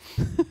that.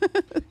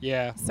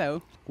 Yeah.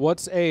 So.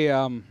 What's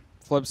a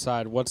flip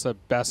side? What's a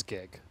best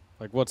gig?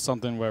 Like, what's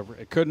something where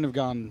it couldn't have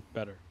gone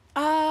better?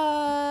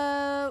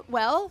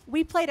 Well,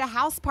 we played a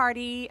house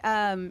party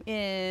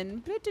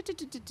in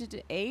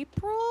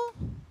April.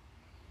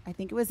 I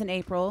think it was in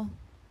April.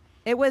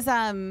 It was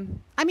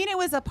it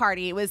was a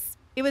party. It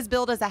was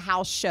billed as a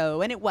house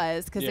show, and it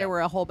was because there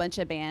were a whole bunch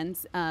of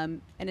bands.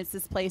 And it's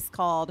this place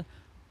called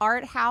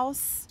Art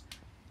House.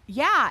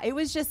 Yeah, it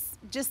was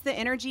just the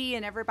energy,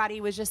 and everybody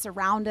was just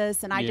around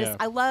us, and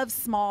I love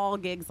small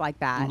gigs like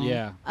that.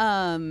 Yeah.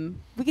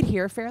 We could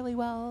hear fairly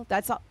well.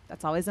 That's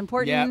always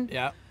important.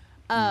 Yeah.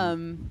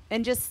 And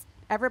just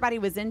everybody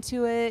was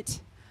into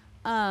it.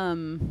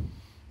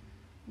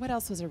 What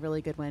else was a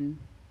really good one?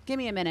 Give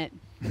me a minute.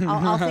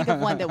 I'll think of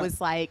one that was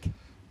like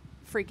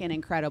freaking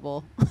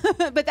incredible.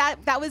 But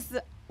that was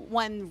the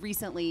one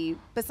recently,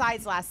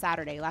 besides last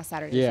Saturday. Last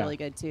Saturday was really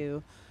good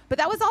too. But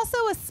that was also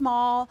a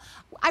small.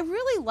 I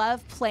really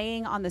love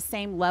playing on the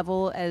same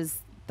level as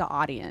the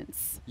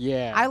audience.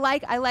 Yeah. I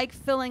like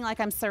feeling like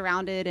I'm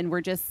surrounded and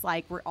we're just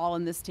like we're all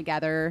in this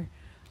together.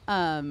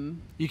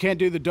 You can't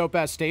do the dope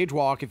ass stage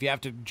walk if you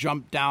have to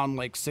jump down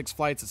like 6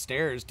 flights of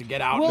stairs to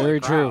get out. Well, very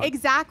true.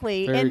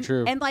 Exactly. Very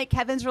true. And like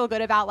Kevin's real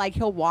good about like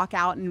he'll walk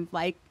out and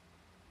like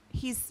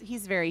he's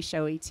very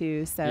showy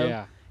too.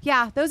 So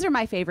yeah, those are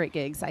my favorite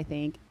gigs, I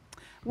think.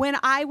 When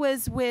I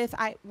was with,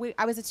 I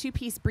was a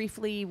two-piece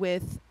briefly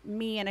with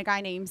me and a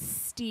guy named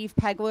Steve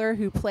Pegler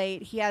who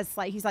played. He's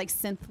like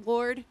synth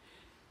lord.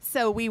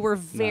 So we were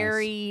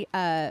we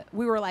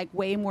were like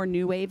way more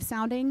new wave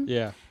sounding.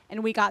 Yeah.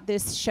 And we got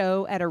this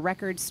show at a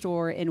record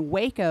store in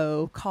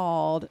Waco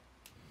called,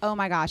 oh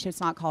my gosh,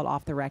 it's not called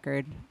Off the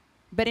Record.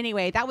 But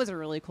anyway, that was a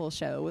really cool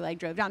show. We like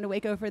drove down to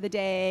Waco for the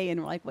day and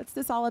we're like, what's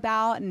this all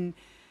about? And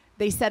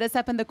they set us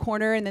up in the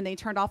corner and then they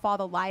turned off all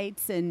the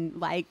lights and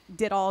like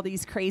did all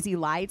these crazy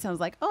lights. And I was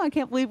like, oh, I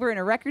can't believe we're in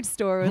a record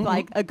store with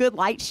like a good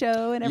light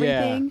show and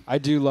everything. Yeah, I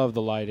do love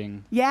the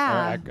lighting.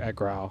 Yeah. At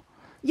Growl.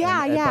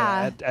 Yeah,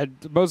 yeah.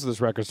 At most of those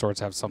record stores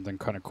have something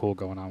kind of cool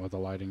going on with the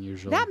lighting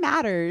usually. That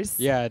matters.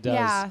 Yeah, it does.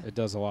 Yeah. It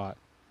does a lot.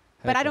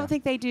 But Heck I don't yeah.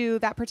 think they do,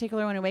 that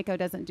particular one in Waco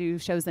doesn't do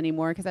shows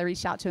anymore because I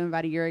reached out to them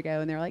about a year ago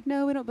and they were like,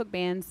 no, we don't book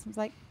bands. I was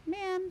like,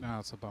 man. No,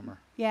 it's a bummer.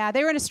 Yeah,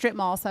 they were in a strip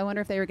mall, so I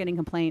wonder if they were getting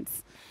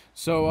complaints.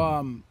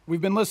 So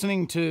we've been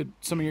listening to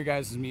some of your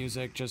guys'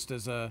 music just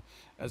as a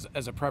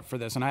prep for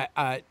this, and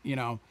I you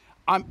know,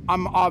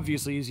 I'm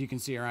obviously, as you can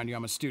see around you,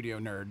 I'm a studio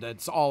nerd.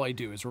 That's all I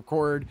do is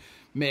record,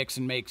 mix,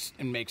 and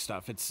make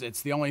stuff.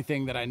 It's the only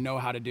thing that I know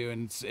how to do,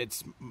 and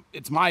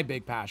it's my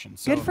big passion.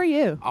 So Good for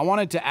you. I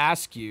wanted to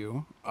ask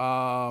you,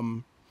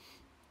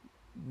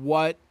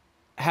 what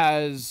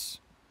has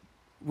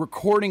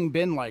recording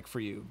been like for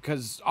you?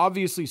 Because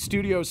obviously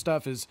studio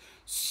stuff is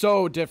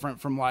so different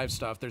from live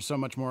stuff. There's so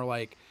much more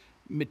like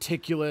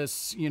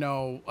meticulous,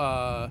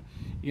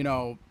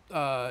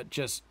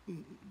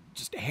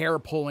 just hair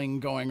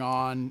pulling going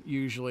on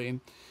usually.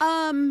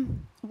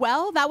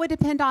 Well, that would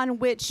depend on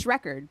which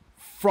record.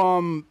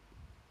 From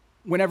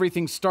when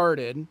everything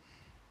started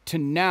to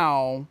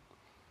now,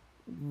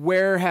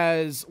 where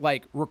has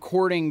like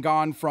recording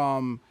gone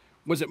from?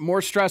 Was it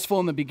more stressful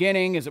in the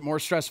beginning? Is it more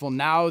stressful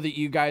now that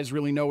you guys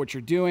really know what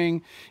you're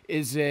doing?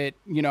 Is it,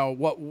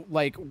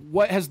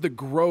 what has the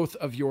growth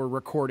of your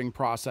recording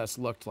process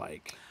looked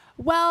like?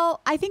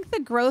 Well, I think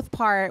the growth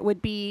part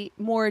would be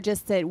more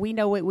just that we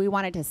know what we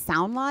want it to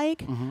sound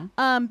like.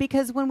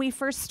 Because when we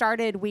first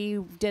started, we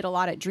did a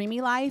lot at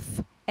Dreamy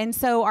Life. And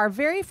so our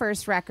very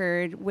first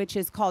record, which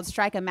is called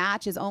Strike a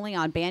Match, is only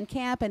on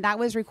Bandcamp. And that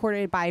was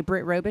recorded by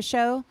Britt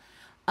Robichaux.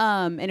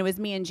 And it was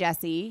me and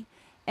Jesse.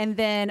 And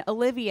then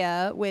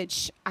Olivia,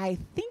 which I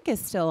think is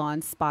still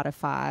on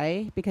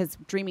Spotify because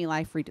Dreamy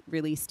Life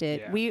released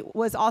it. Yeah. We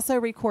was also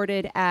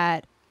recorded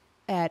at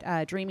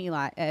Dreamy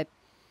Life at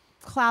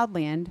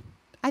Cloudland.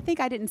 I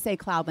think I didn't say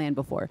Cloudland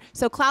before.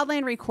 So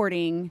Cloudland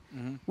Recording,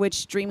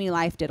 which Dreamy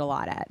Life did a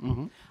lot at.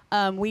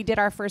 We did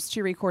our first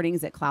two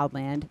recordings at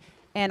Cloudland.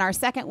 And our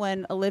second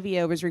one,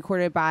 Olivia, was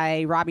recorded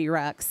by Robbie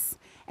Rux.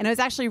 And it was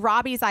actually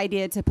Robbie's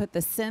idea to put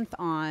the synth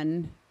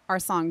on our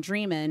song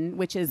Dreamin',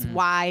 which is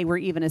why we're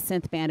even a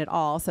synth band at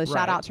all. So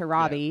shout out to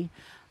Robbie.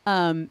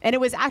 Yeah. And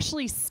it was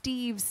actually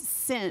Steve's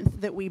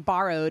synth that we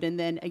borrowed. And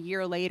then a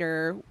year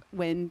later,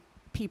 when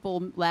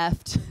people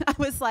left, I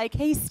was like,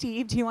 hey,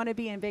 Steve, do you want to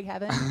be in Big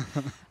Heaven?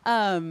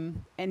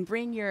 And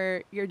bring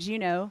your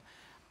Juno.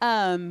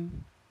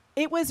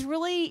 It was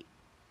really,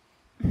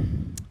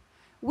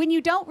 when you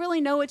don't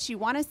really know what you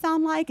want to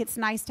sound like, it's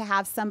nice to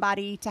have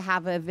somebody to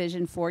have a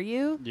vision for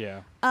you.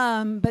 Yeah.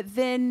 But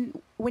then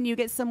when you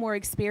get some more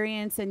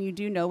experience and you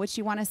do know what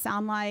you want to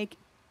sound like,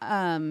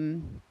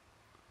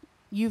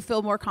 you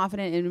feel more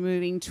confident in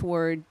moving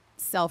toward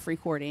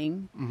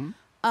self-recording.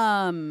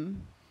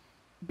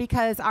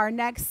 Because our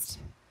next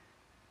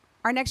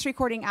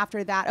recording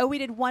after that, we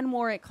did one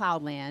more at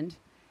Cloudland.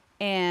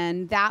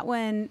 And that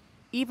one,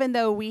 even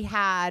though we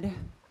had,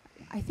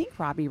 I think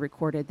Robbie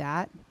recorded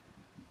that.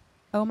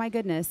 Oh my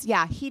goodness.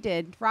 Yeah, he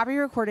did. Robbie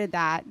recorded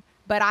that,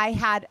 but I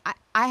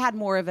had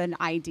more of an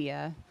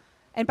idea.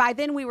 And by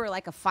then we were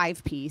like a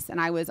 5-piece and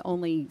I was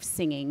only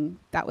singing.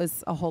 That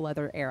was a whole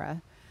other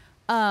era.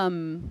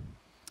 And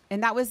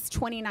that was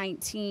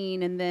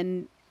 2019. And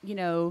then,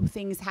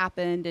 things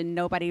happened and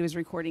nobody was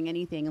recording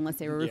anything unless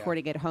they were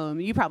recording at home.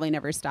 You probably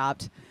never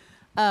stopped.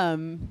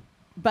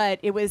 But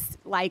it was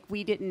like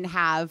we didn't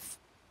have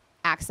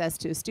access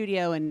to a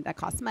studio and that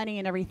cost money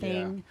and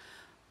everything.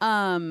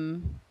 Yeah.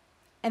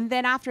 And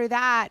then after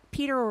that,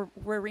 Peter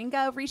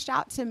Waringa reached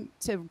out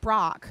to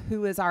Brock,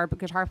 who was our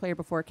guitar player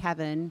before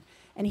Kevin.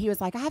 And he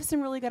was like, I have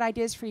some really good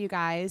ideas for you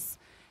guys.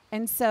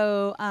 And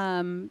so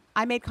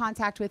I made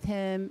contact with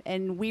him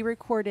and we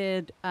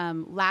recorded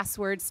Last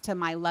Words to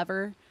My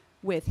Lover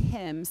with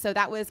him. So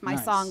that was my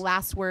song,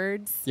 Last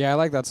Words. Yeah, I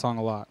like that song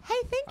a lot. Hey,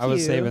 thank you. I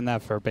was saving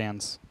that for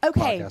bands.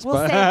 Okay, podcast, we'll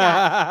save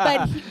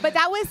that. But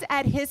that was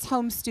at his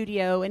home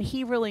studio, and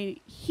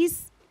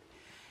he's.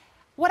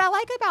 What I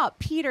like about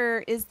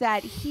Peter is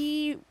that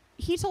he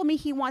told me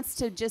he wants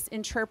to just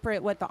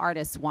interpret what the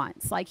artist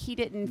wants. Like he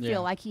didn't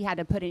feel like he had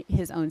to put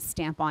his own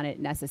stamp on it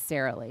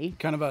necessarily.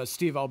 Kind of a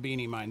Steve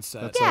Albini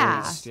mindset.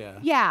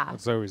 Yeah.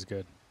 That's always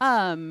good.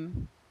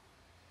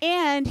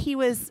 And he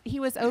was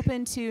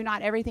open to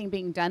not everything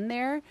being done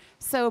there.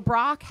 So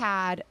Brock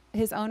had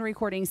his own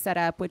recording set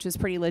up, which was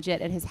pretty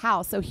legit at his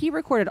house. So he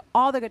recorded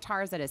all the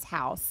guitars at his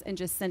house and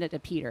just sent it to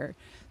Peter.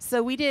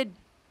 So we did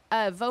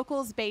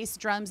vocals, bass,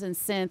 drums, and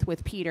synth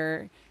with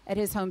Peter at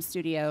his home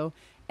studio.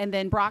 And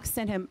then Brock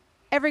sent him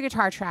every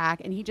guitar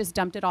track, and he just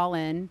dumped it all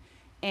in.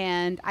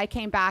 And I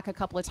came back a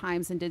couple of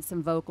times and did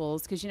some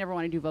vocals, because you never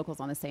want to do vocals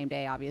on the same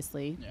day,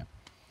 obviously. Yeah.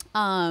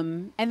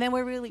 And then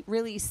we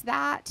released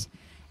that.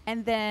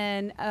 And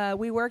then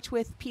we worked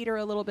with Peter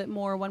a little bit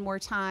more one more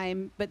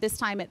time, but this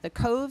time at the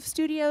Cove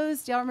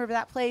Studios. Do y'all remember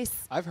that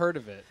place? I've heard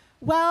of it.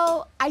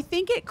 Well, I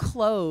think it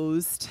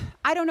closed.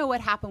 I don't know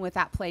what happened with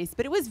that place,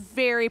 but it was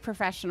very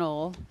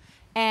professional.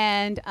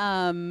 And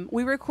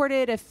we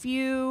recorded a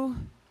few,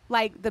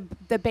 like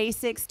the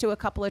basics to a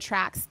couple of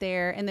tracks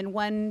there, and then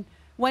one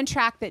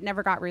track that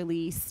never got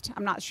released.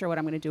 I'm not sure what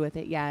I'm going to do with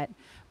it yet.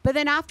 But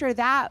then after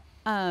that,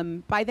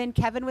 by then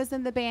Kevin was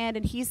in the band,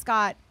 and he's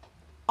got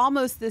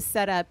almost this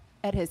setup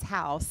at his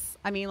house.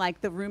 I mean,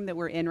 like the room that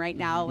we're in right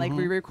now, like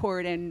we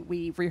record and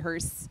we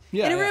rehearse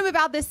in a room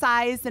about this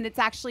size, and it's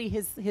actually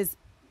his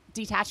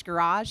detached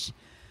garage.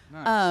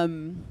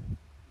 Nice.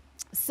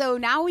 So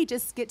now we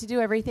just get to do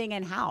everything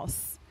in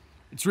house.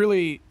 It's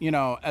really,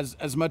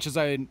 as much as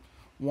I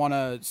want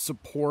to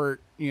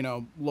support,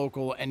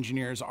 local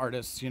engineers,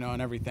 artists,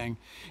 and everything,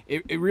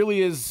 it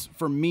really is,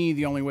 for me,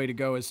 the only way to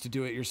go is to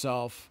do it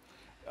yourself.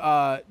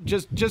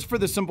 Just for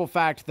the simple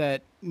fact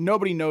that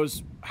nobody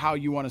knows how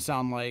you want to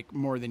sound like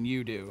more than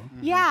you do.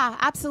 Yeah,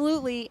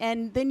 absolutely.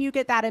 And then you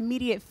get that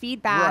immediate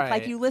feedback. Right.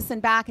 Like you listen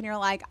back and you're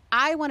like,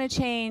 I want to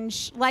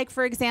change. Like,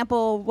 for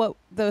example,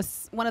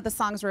 one of the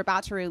songs we're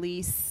about to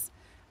release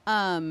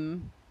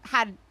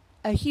had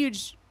a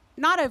huge,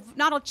 not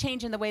a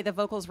change in the way the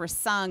vocals were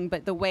sung,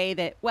 but the way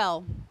that,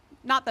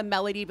 not the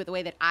melody, but the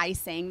way that I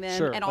sang them,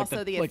 Sure. and Like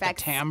also the Like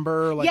effects. the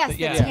timbre. The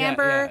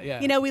timbre.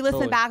 Yeah. We listen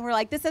Totally. back and we're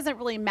like, this doesn't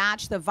really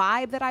match the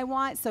vibe that I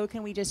want, so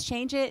can we just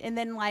change it? And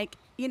then, like,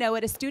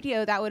 at a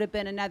studio, that would have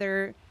been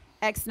another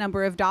X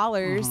number of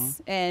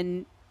dollars,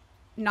 and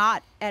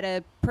not at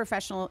a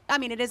professional. I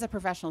mean, it is a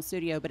professional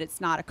studio, but it's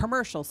not a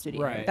commercial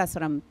studio. Right. That's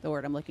the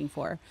word I'm looking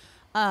for.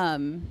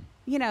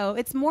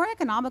 It's more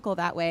economical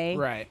that way.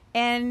 Right.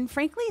 And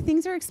frankly,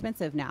 things are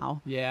expensive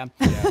now. Yeah.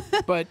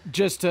 But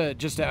just to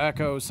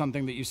echo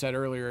something that you said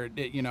earlier,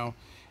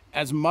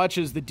 as much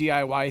as the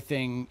DIY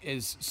thing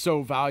is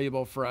so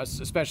valuable for us,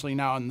 especially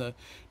now in the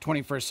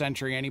 21st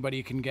century,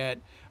 anybody can get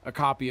a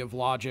copy of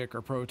Logic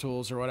or Pro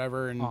Tools or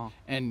whatever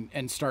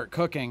and start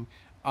cooking.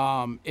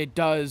 It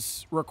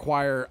does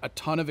require a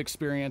ton of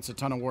experience, a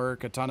ton of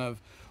work, a ton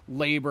of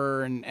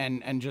labor,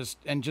 and just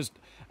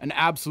an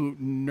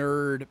absolute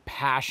nerd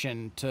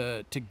passion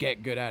to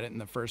get good at it in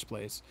the first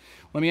place.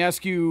 Let me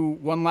ask you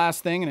one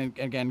last thing, and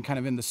again, kind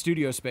of in the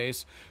studio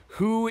space,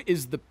 who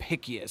is the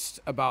pickiest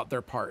about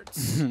their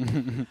parts?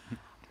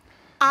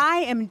 I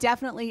am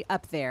definitely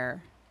up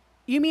there.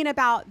 You mean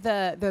about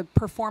the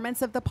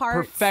performance of the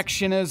parts?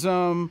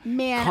 Perfectionism,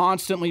 Man.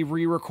 constantly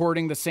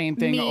re-recording the same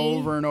thing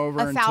over and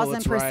over until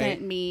it's right.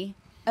 1,000% me.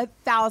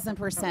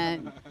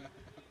 1,000%.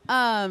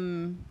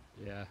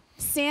 Yeah.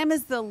 Sam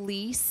is the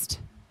least,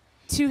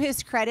 to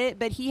his credit,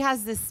 but he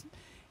has a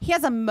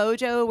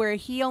mojo where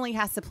he only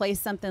has to play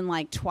something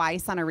like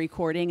twice on a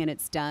recording and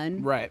it's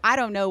done. Right. I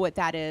don't know what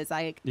that is.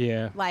 Like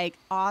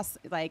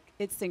awesome. Like,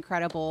 it's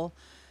incredible.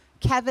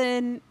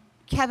 Kevin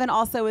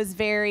also is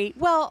very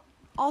well.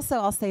 Also,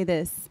 I'll say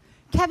this: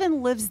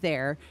 Kevin lives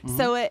there,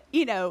 so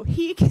he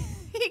can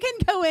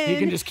go in. He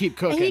can just keep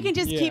cooking. And he can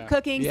just keep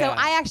cooking. Yeah. So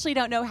I actually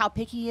don't know how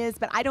picky he is,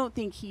 but I don't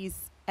think he's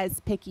as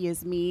picky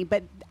as me.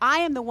 But I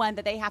am the one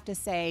that they have to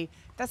say,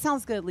 that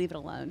sounds good, leave it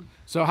alone.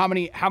 So how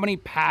many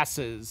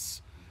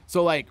passes?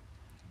 So, like,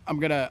 I'm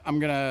gonna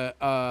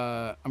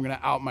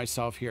out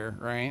myself here,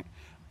 right?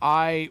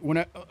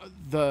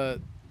 The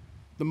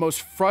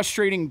most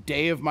frustrating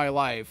day of my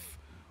life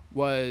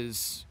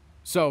was,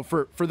 so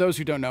for those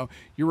who don't know,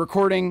 you're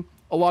recording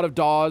a lot of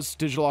DAWs,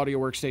 digital audio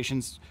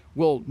workstations,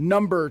 will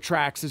number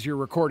tracks as you're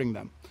recording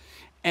them.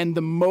 And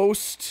the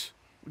most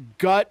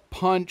gut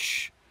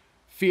punch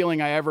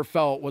feeling I ever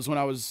felt was when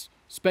I was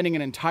spending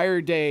an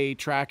entire day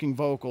tracking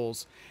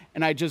vocals,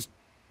 and I just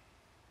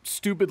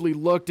stupidly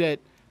looked at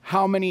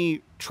how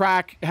many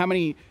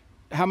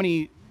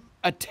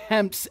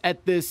attempts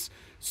at this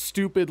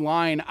stupid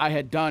line I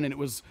had done, and it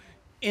was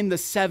in the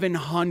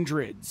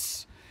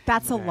 700s.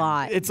 That's a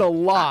lot. It's a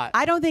lot.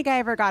 I don't think I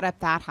ever got up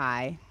that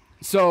high.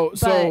 So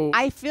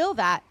I feel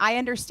that. I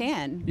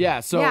understand.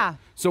 yeah.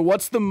 So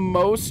what's the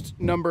most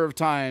number of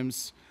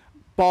times,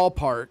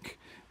 ballpark,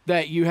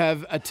 that you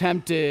have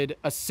attempted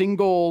a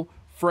single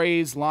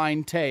phrase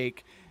line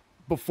take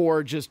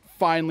before just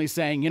finally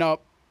saying,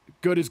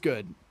 good is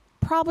good?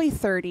 Probably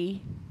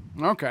 30.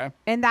 Okay.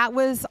 And that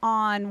was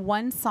on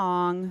one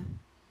song,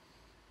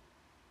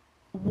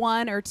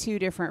 one or two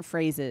different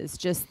phrases.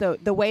 Just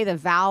the way the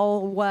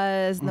vowel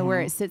was and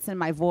where it sits in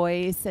my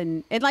voice.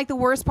 And like the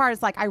worst part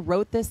is, like, I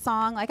wrote this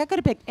song. Like, I could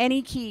have picked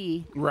any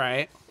key,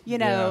 Right.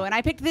 and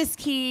I picked this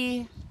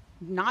key.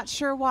 Not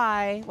sure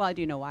why. Well, I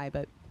do know why,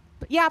 but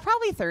yeah,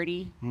 probably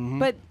 30.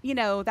 But,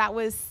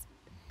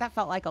 that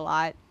felt like a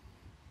lot.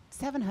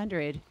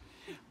 700.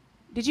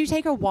 Did you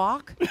take a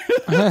walk?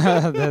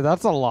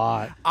 That's a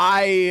lot.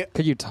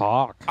 Could you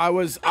talk? I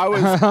was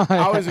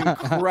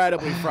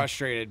incredibly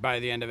frustrated by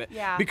the end of it.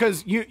 Yeah.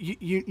 Because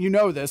you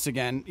know this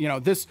again. You know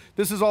this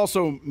is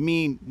also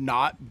me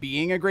not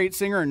being a great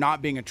singer and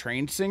not being a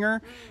trained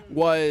singer,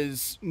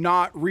 was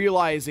not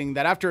realizing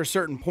that after a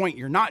certain point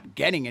you're not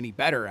getting any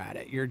better at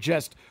it. You're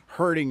just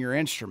hurting your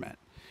instrument.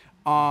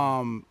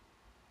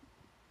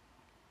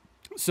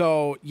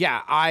 So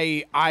yeah,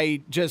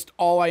 I just,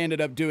 all I ended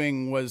up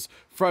doing was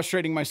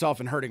frustrating myself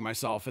and hurting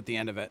myself at the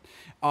end of it.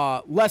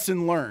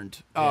 Lesson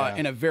learned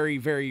in a very,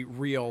 very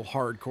real,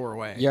 hardcore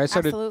way. Yeah,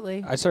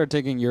 Absolutely. I started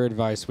taking your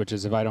advice, which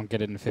is if I don't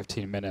get it in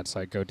 15 minutes,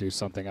 I go do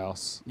something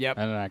else. Yep.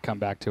 And then I come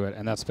back to it,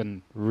 and that's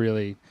been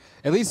really,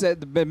 at least at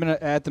the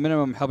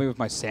minimum, helping with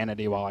my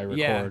sanity while I record.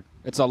 Yeah.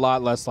 It's a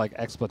lot less like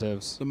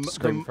expletives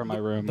screaming from my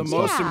room. The and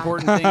most stuff.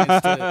 important thing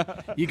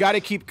is you got to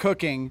keep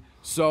cooking.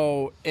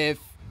 So if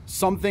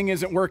something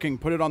isn't working,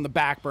 put it on the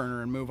back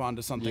burner and move on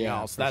to something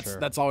else.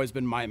 That's always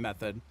been my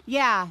method.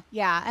 Yeah,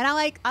 and I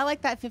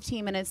like that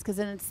 15 minutes because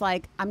then it's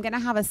like I'm gonna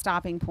have a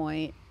stopping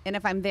point, and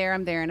if I'm there,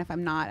 I'm there, and if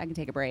I'm not, I can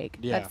take a break.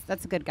 Yeah.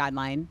 That's a good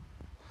guideline.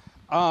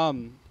 Are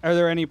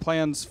there any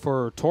plans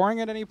for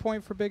touring at any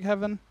point for Big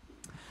Heaven?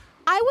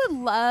 I would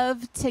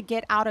love to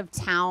get out of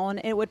town.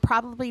 It would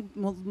probably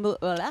it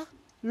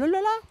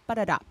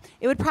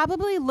would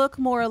probably look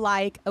more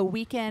like a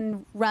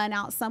weekend run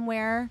out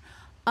somewhere.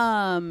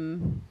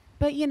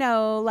 But you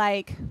know,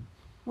 like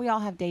we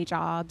all have day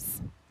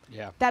jobs.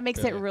 Yeah. That makes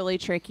it really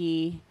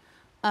tricky.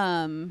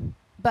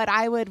 But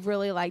I would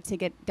really like to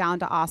get down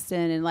to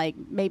Austin and like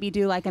maybe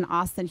do like an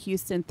Austin,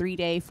 Houston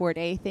 3-day,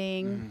 4-day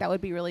thing. Mm-hmm. That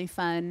would be really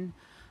fun.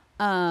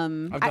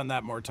 I've done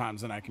that more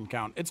times than I can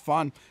count. It's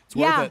fun. It's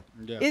Yeah. worth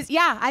it.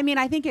 Yeah. I mean,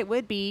 I think it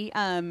would be.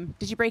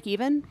 Did you break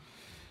even?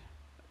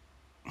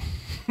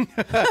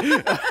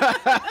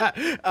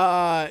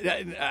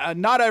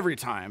 Not every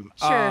time.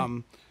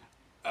 Sure.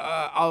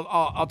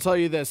 I'll tell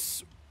you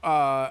this.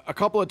 A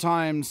couple of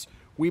times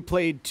we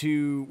played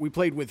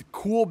with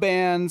cool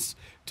bands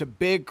to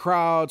big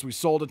crowds. We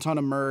sold a ton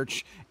of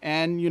merch,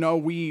 and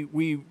we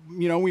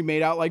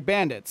made out like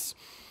bandits.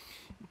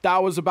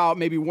 That was about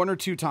maybe 1 or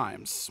 2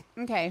 times.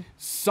 Okay.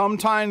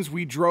 Sometimes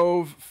we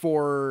drove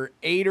for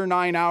 8 or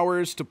 9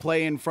 hours to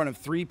play in front of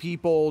 3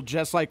 people,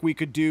 just like we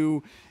could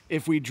do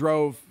if we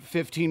drove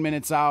 15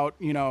 minutes out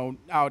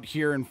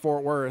here in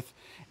Fort Worth,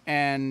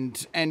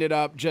 and ended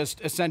up just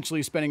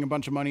essentially spending a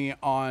bunch of money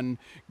on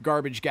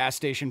garbage gas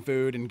station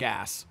food and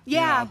gas.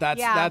 Yeah,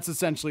 that's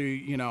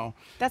essentially,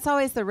 That's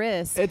always the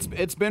risk.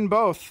 it's been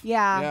both.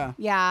 Yeah.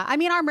 I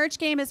mean, our merch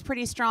game is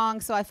pretty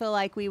strong, so I feel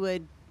like we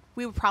would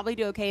probably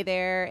do okay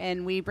there,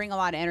 and we bring a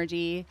lot of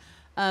energy.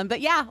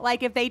 But yeah,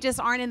 like if they just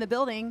aren't in the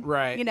building,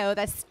 right?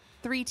 That's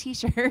 3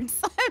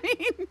 T-shirts. I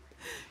mean,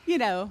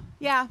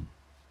 yeah.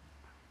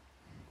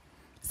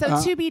 So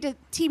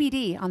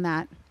TBD on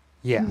that.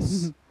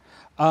 Yes.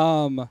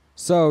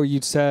 So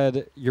you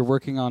said you're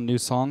working on new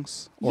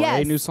songs or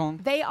Yes, a new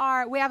song? They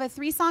are. We have a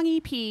 3-song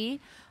EP.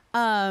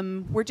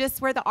 We're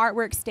the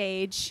artwork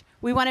stage.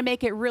 We want to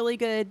make it really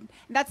good.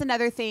 That's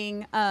another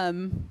thing.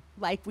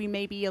 Like we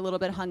may be a little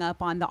bit hung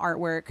up on the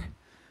artwork,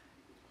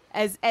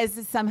 as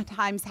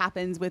sometimes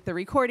happens with the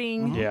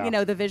recording.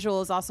 Yeah. The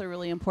visual is also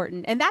really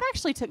important, and that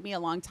actually took me a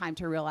long time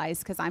to realize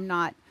because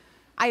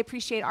I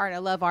appreciate art. I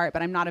love art,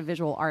 but I'm not a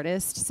visual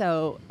artist.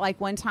 So like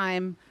one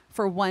time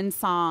for one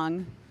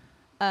song,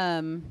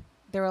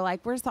 they were like,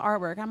 "Where's the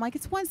artwork?" I'm like,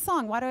 "It's one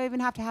song. Why do I even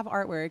have to have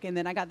artwork?" And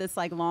then I got this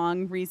like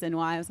long reason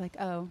why. I was like,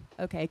 "Oh,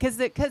 okay,"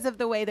 because of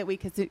the way that we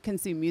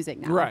consume music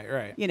now.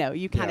 Right. You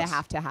kind of Yes.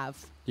 have to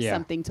have Yeah.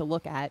 something to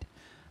look at.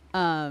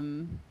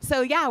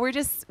 So yeah, we're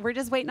just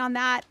waiting on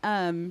that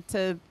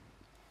to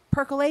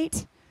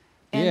percolate,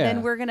 and Yeah. then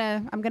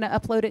I'm gonna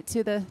upload it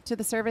to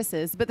the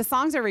services. But the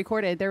songs are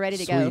recorded; they're ready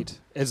to go. Sweet.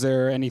 Is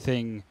there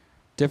anything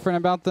different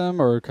about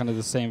them, or kind of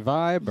the same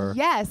vibe? Or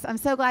Yes, I'm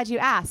so glad you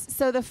asked.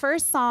 So the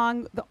first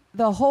song,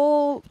 the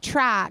whole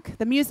track,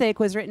 the music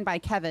was written by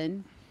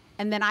Kevin,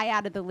 and then I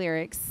added the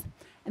lyrics.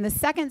 And the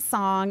second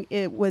song,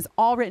 it was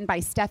all written by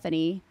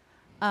Stephanie,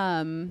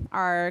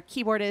 our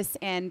keyboardist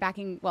and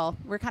backing. Well,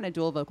 we're kind of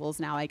dual vocals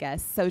now, I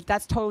guess. So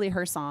that's totally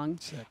her song.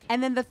 Sick.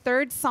 And then the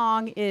third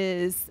song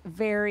is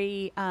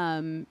very.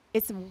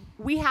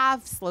 We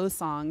have slow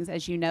songs,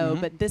 as you know,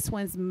 but this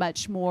one's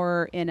much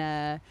more in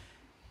a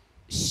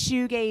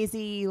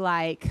shoegazy,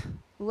 like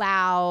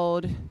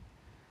loud.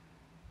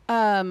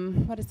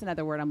 What is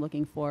another word I'm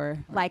looking for?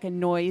 Like a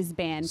noise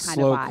band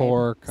kind of vibe.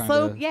 Slowcore kind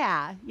of.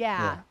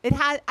 Yeah. It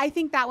has. I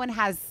think that one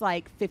has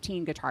like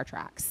 15 guitar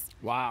tracks.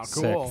 Wow,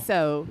 Sick. cool.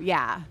 So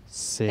yeah,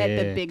 Sick. at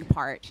the big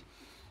part.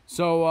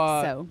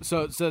 So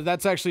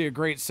that's actually a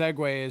great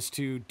segue as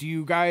to, do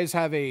you guys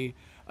have a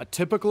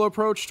typical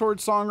approach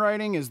towards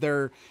songwriting? Is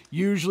there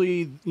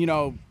usually,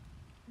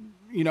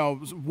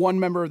 one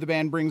member of the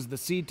band brings the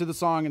seed to the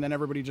song and then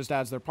everybody just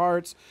adds their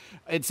parts?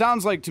 It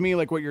sounds like to me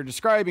like what you're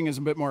describing is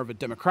a bit more of a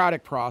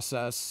democratic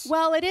process.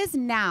 Well, it is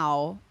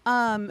now.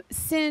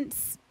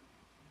 Since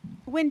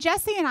when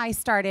Jesse and I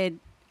started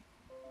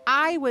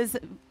I was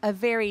a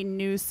very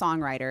new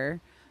songwriter,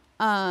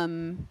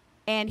 and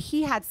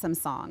he had some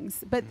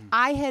songs, but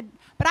I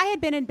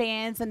had been in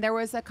bands, and there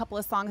was a couple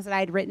of songs that I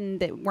had written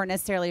that weren't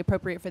necessarily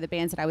appropriate for the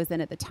bands that I was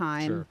in at the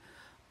time. Sure.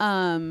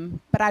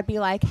 But I'd be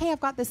like, hey, I've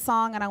got this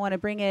song and I want to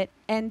bring it.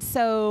 And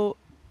so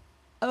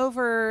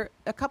over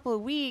a couple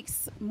of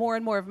weeks, more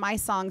and more of my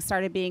songs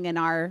started being in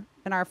our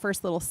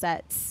first little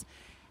sets.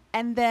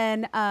 And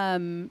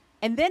then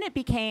it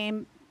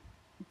became,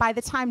 by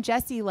the time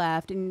Jesse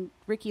left and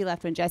Ricky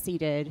left when Jesse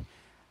did,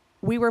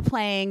 we were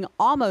playing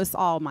almost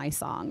all my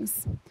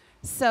songs.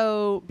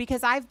 So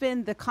because I've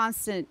been the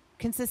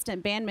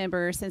consistent band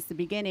member since the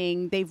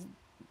beginning, the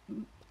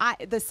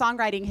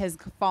songwriting has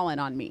fallen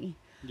on me.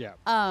 Yeah.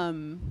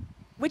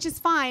 Which is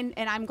fine,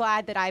 and I'm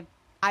glad that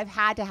I've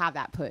had to have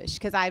that push,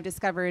 because I've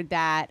discovered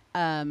that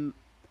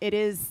it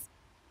is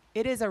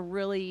a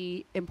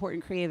really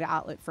important creative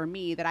outlet for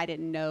me that I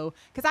didn't know,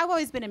 because I've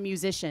always been a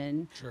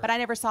musician, Sure. but I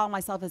never saw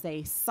myself as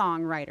a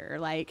songwriter.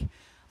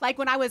 Like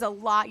when I was a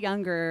lot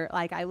younger,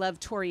 like I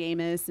loved Tori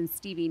Amos and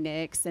Stevie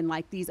Nicks and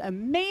like these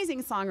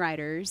amazing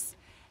songwriters.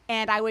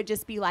 And I would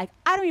just be like,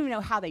 I don't even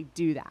know how they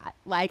do that.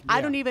 Like, I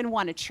Yeah. don't even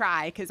want to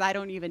try, because I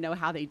don't even know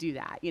how they do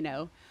that, you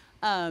know?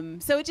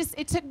 So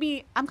it took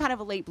me, I'm kind of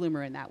a late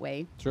bloomer in that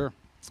way. Sure.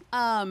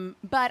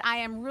 But I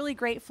am really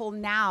grateful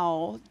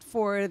now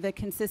for the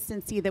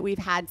consistency that we've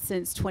had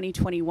since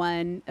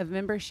 2021 of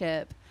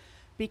membership,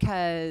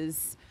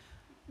 because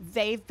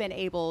they've been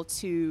able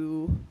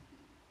to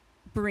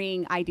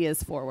bring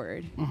ideas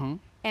forward. Mm-hmm.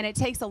 And it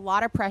takes a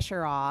lot of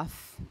pressure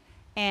off.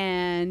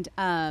 And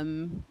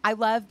I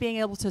love being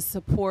able to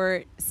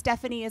support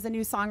Stephanie as a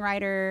new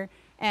songwriter,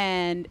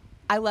 and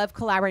I love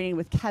collaborating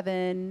with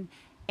Kevin.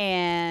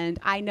 And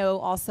I know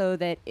also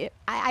that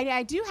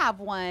I do have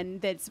one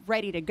that's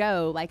ready to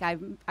go. Like I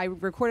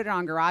recorded it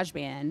on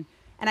GarageBand,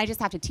 and I just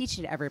have to teach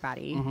it to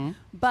everybody. Mm-hmm.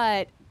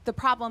 But the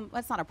problem,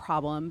 that's not a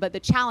problem, but the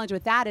challenge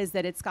with that is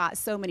that it's got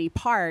so many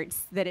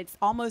parts that it's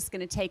almost going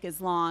to take as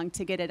long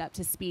to get it up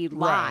to speed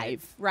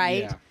live,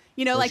 right? Yeah,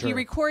 you know, for like sure. you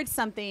record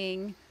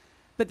something,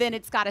 but then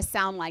it's got to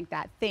sound like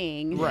that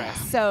thing. Right.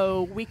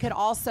 So we could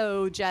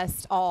also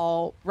just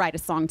all write a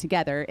song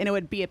together, and it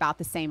would be about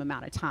the same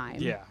amount of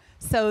time. Yeah.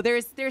 So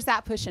there's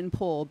that push and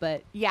pull,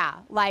 but yeah,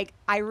 like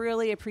I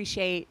really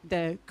appreciate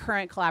the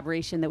current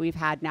collaboration that we've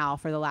had now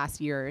for the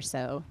last year or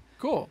so.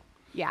 Cool.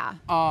 Yeah.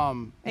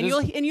 And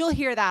You'll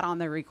hear that on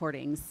the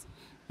recordings.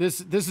 This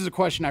is a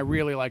question I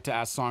really like to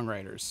ask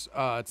songwriters.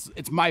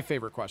 It's my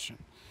favorite question,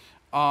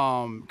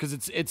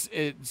 because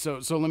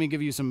so let me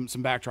give you some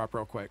backdrop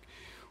real quick.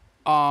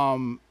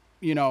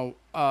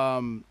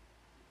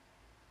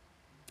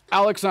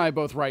 Alex and I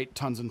both write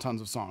tons and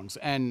tons of songs,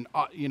 and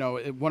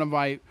one of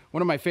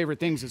my favorite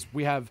things is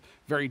we have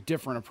very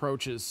different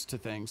approaches to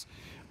things.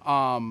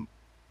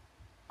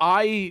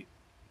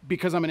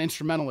 Because I'm an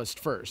instrumentalist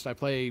first, I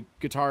play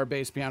guitar,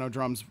 bass, piano,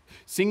 drums.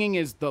 Singing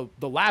is the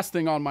last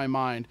thing on my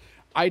mind.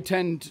 I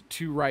tend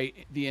to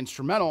write the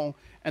instrumental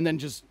and then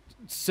just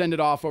send it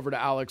off over to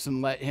Alex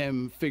and let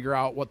him figure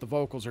out what the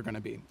vocals are going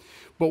to be.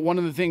 But one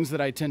of the things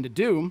that I tend to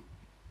do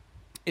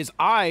is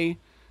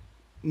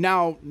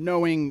now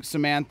knowing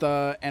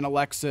Samantha and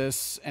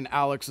Alexis and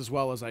Alex as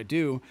well as I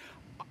do,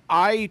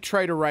 I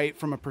try to write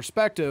from a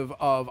perspective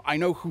of, I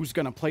know who's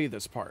going to play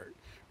this part,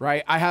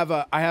 right? I have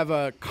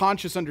a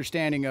conscious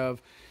understanding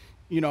of,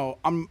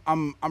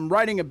 I'm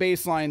writing a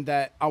bass line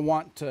that I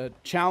want to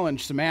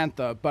challenge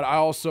Samantha, but I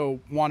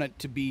also want it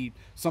to be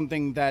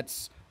something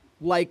that's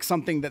like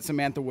something that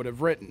Samantha would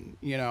have written,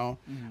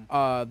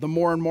 The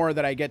more and more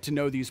that I get to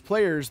know these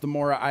players, the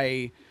more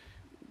I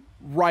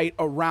write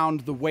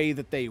around the way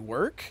that they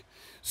work.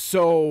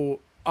 So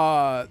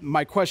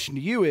my question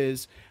to you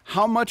is,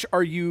 how much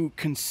are you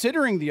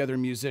considering the other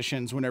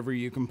musicians whenever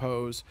you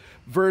compose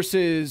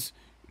versus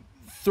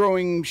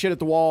throwing shit at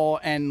the wall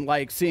and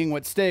like seeing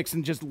what sticks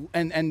and just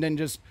and then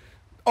just,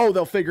 oh,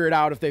 they'll figure it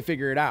out if they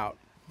figure it out?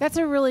 That's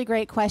a really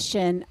great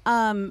question.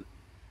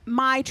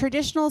 My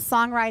traditional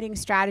songwriting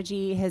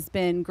strategy has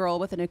been girl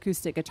with an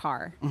acoustic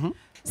guitar. Mm-hmm.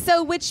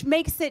 So, which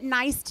makes it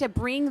nice to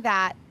bring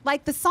that,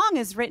 like the song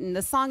is written,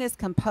 the song is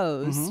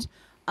composed,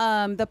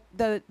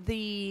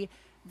 the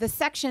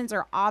sections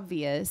are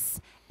obvious,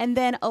 and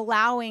then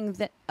allowing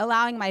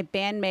my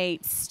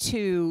bandmates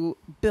to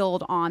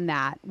build on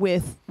that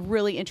with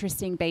really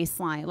interesting bass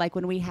line. Like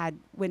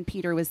when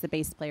Peter was the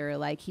bass player,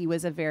 like he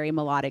was a very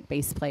melodic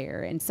bass player,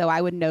 and so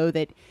I would know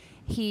that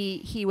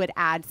he would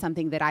add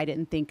something that I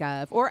didn't think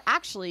of, or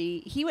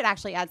actually he would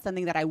actually add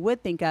something that I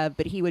would think of,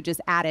 but he would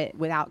just add it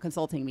without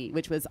consulting me,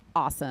 which was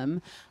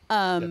awesome.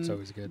 That's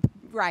always good.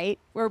 Right.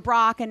 Where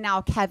Brock and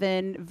now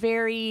Kevin,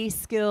 very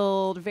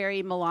skilled,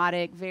 very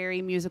melodic,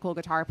 very musical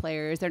guitar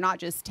players. They're not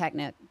just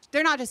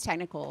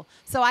technical.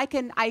 So I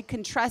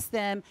can trust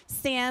them.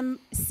 Sam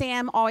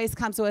always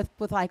comes with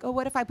like, oh,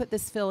 what if I put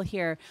this fill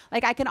here?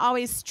 Like I can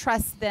always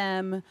trust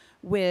them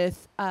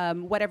with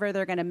whatever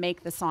they're going to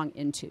make the song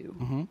into.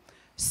 Mm-hmm.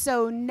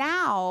 So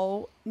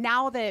now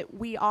that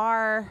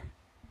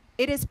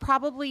it is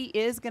probably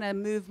going to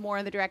move more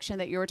in the direction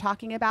that you were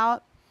talking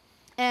about.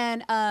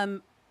 And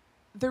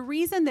the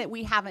reason that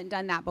we haven't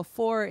done that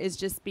before is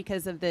just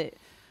because of a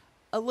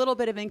little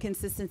bit of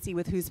inconsistency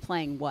with who's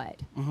playing what.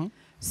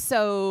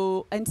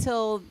 So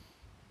until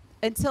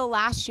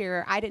last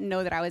year, I didn't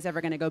know that I was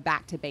ever going to go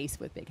back to bass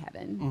with Big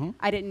Heaven.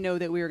 I didn't know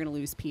that we were going to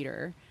lose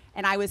Peter.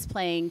 And I was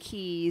playing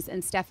keys,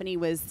 and Stephanie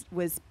was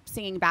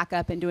singing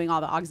backup and doing all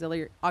the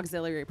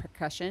auxiliary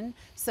percussion.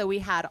 So we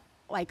had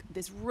like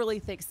this really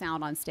thick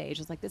sound on stage.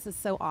 I was like, this is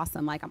so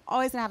awesome. Like, I'm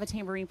always gonna have a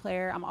tambourine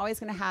player. I'm always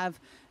gonna have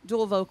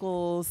dual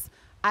vocals.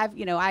 I'm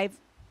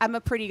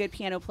a pretty good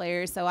piano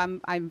player, so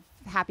I'm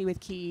happy with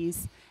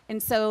keys.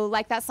 And so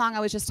like that song I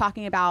was just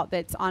talking about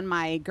that's on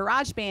my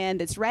garage band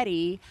that's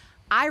ready,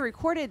 I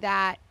recorded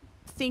that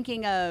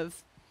thinking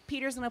of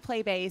Peter's going to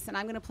play bass and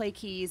I'm going to play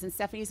keys and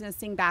Stephanie's going to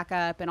sing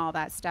backup and all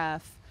that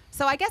stuff.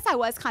 So I guess I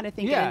was kind of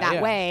thinking in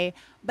that way.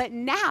 But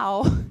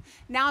now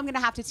I'm going to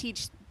have to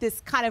teach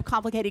this kind of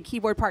complicated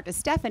keyboard part to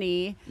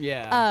Stephanie.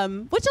 Yeah.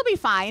 Which will be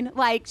fine.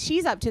 Like,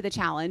 she's up to the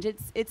challenge.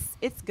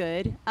 It's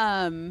good.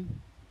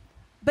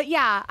 But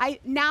yeah,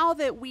 now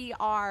that we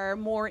are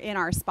more in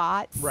our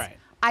spots, right,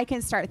 I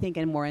can start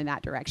thinking more in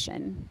that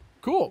direction.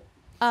 Cool.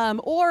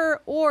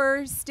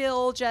 Or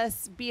still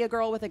just be a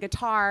girl with a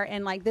guitar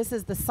and like, this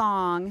is the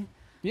song.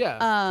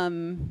 Yeah.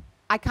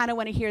 I kind of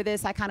want to hear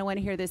this. I kind of want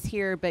to hear this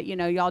here, but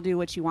y'all do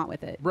what you want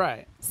with it.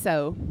 Right.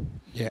 So.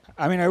 Yeah.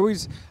 I mean, I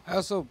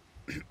also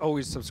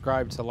always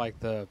subscribe to like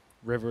the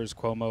Rivers,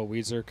 Cuomo,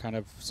 Weezer kind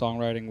of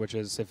songwriting, which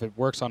is if it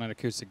works on an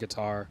acoustic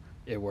guitar,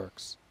 it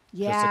works.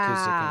 Yeah. Just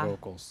acoustic and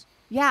vocals.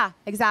 Yeah,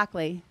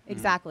 exactly.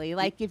 Exactly.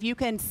 Like if you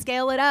can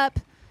scale it up,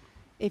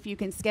 if you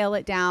can scale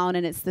it down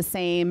and it's the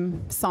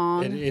same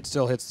song. It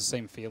still hits the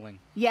same feeling.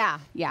 Yeah,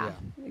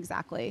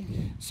 exactly.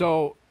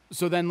 So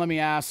then let me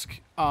ask,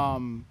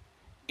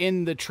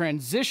 in the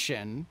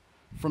transition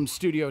from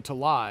studio to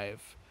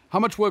live, how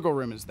much wiggle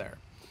room is there?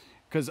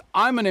 Because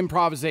I'm an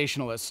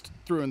improvisationalist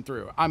through and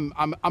through. I'm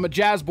a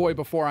jazz boy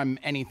before I'm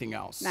anything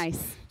else.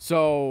 Nice.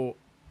 So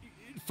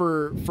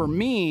for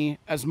me,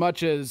 as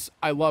much as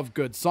I love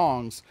good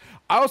songs,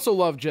 I also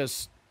love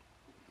just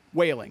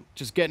wailing,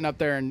 just getting up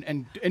there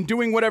and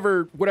doing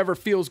whatever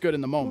feels good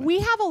in the moment. We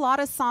have a lot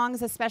of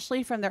songs,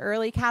 especially from the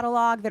early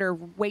catalog, that are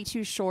way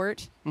too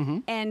short.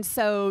 And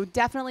so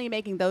definitely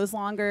making those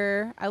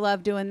longer. I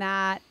love doing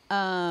that.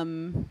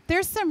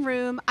 There's some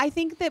room. I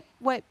think that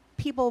what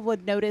people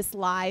would notice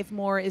live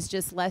more is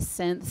just less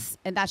synths.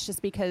 And that's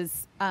just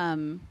because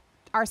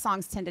our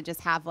songs tend to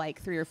just have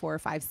like 3 or 4 or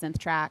 5 synth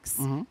tracks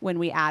when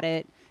we add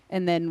it.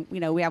 And then,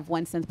 we have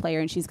one synth player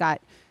and she's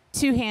got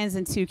 2 hands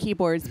and 2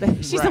 keyboards,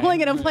 but she's only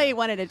going to play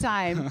one at a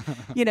time.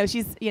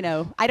 She's,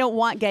 I don't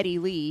want Geddy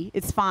Lee.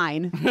 It's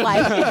fine.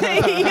 Like,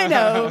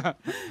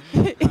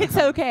 it's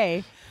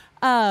okay.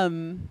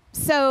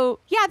 So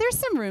yeah, there's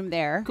some room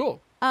there.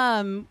 Cool.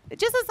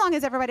 Just as long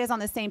as everybody's on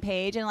the same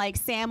page and like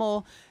Sam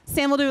will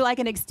do like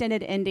an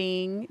extended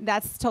ending.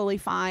 That's totally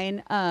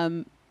fine.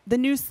 The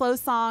new slow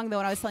song, the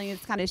one I was telling you,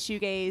 it's kind of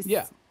shoegaze.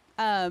 Yeah.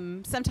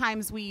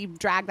 Sometimes we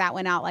drag that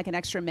one out like an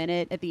extra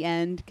minute at the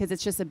end because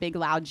it's just a big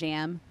loud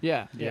jam.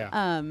 Yeah.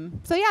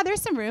 So yeah,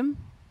 there's some room.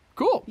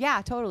 Cool.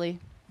 Yeah, totally.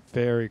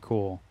 Very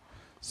cool.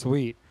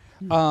 Sweet.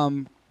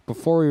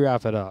 Before we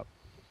wrap it up,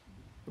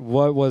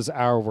 what was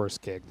our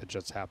worst gig that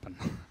just happened?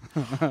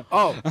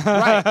 Oh,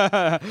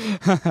 right.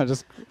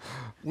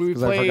 We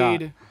 'cause I forgot.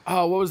 played.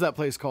 Oh, what was that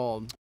place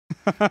called?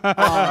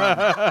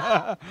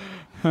 I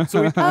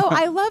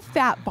love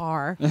Fat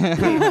Bar.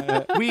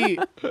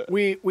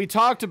 we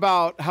talked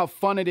about how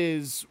fun it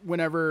is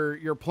whenever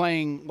you're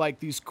playing like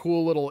these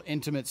cool little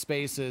intimate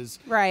spaces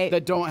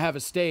that don't have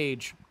a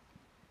stage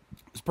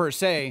per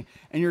se,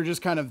 and you're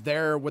just kind of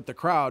there with the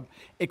crowd,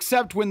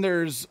 except when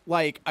there's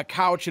like a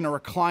couch and a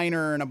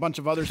recliner and a bunch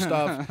of other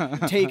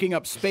stuff taking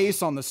up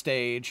space on the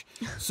stage.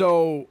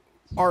 So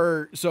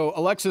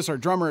Alexis, our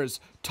drummer, is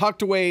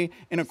tucked away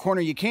in a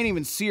corner. You can't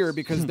even see her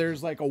because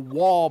there's like a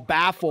wall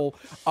baffle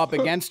up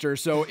against her.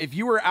 So if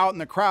you were out in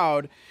the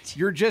crowd,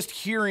 you're just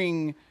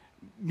hearing,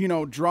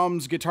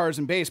 drums, guitars,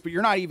 and bass, but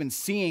you're not even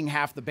seeing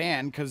half the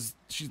band because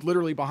she's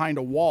literally behind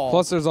a wall.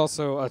 Plus, there's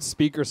also a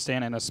speaker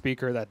stand and a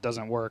speaker that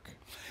doesn't work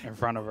in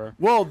front of her.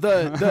 Well,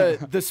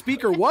 the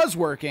speaker was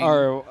working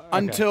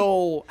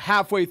until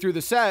halfway through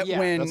the set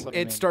when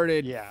it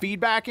started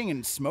feedbacking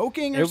and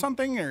smoking or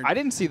something. Or I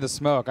didn't see the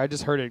smoke. I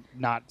just heard it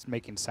not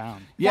making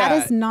sound. Yeah,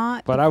 that is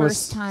not but the I was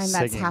first time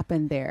that's singing.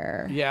 happened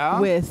there. Yeah,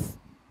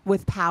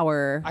 with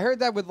power. I heard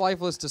that with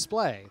Lifeless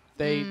Display.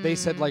 They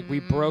said like we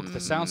broke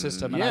the sound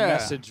system, and I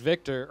messaged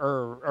Victor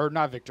or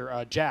not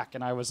Victor, Jack,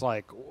 and I was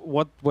like,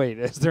 "What? Wait,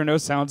 is there no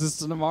sound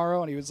system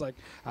tomorrow?" And he was like,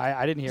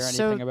 "I didn't hear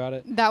anything about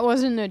it." That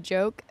wasn't a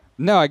joke.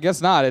 No, I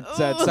guess not. It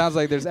sounds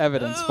like there's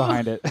evidence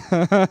behind it.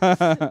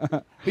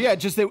 But yeah,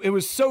 just it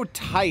was so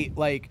tight.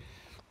 Like,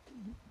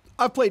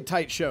 I've played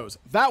tight shows.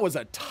 That was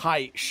a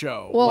tight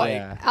show. Well,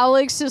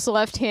 Alex is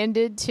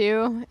left-handed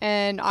too,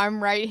 and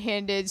I'm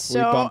right-handed,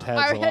 so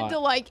I had to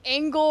like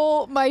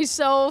angle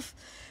myself.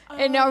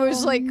 And I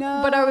was like,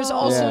 but I was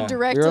also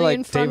directly like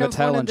in front David of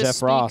Tell one of and the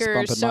Jeff Ross speakers,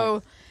 bumping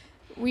so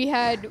We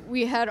had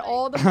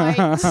all the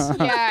mics.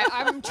 Yeah,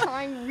 I'm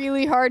trying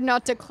really hard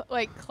not to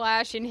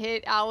clash and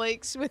hit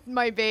Alex with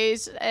my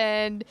bass,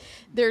 and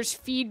there's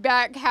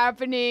feedback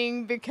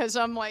happening because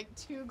I'm like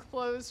too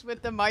close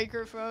with the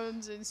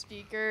microphones and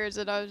speakers,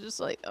 and I was just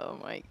like, oh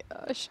my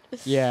gosh.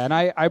 Yeah, and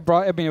I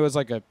brought. I mean, it was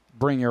like a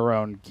bring your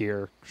own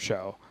gear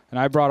show. And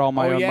I brought all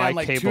my own mic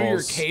like cables. 2 of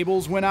your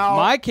cables went out.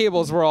 My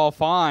cables were all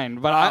fine,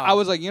 but I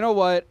was like, you know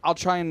what? I'll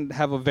try and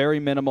have a very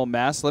minimal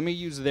mess. Let me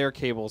use their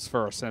cables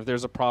first, and if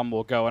there's a problem,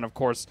 we'll go. And of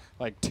course,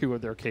 like 2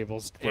 of their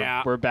cables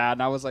were bad,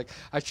 and I was like,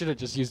 I should have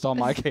just used all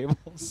my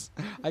cables.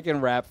 I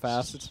can rap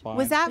fast. It's fine.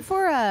 Was that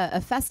for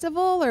a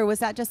festival, or was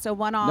that just a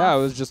one-off? No,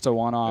 it was just a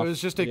one-off. It was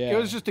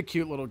just a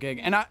cute little gig,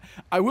 and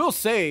I will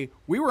say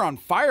we were on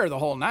fire the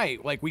whole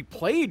night. Like we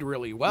played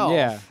really well.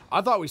 Yeah,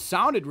 I thought we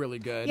sounded really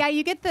good. Yeah,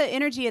 you get the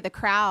energy of the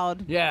crowd.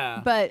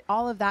 Yeah. But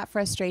all of that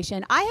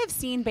frustration. I have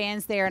seen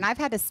bands there, and I've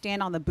had to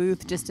stand on the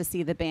booth just to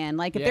see the band.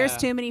 Like if there's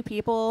too many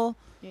people.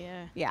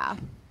 Yeah.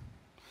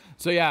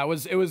 So yeah,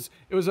 it's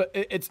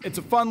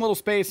a fun little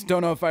space.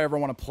 Don't know if I ever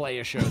want to play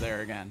a show there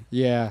again.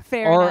 Yeah.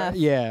 Fair enough.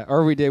 Yeah,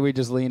 or we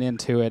just lean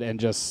into it and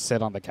just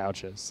sit on the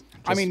couches.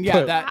 I mean,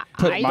 put the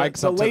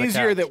mics up to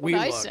lazier the that we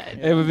look.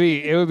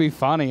 It would be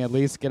funny. At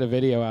least get a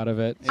video out of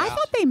it. I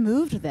thought they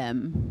moved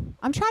them.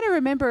 I'm trying to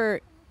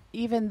remember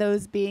even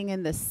those being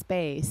in the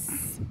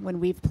space when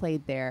we've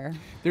played there.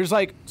 There's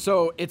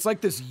it's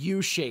like this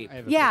U shape.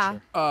 Yeah.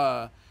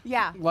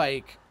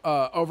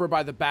 Over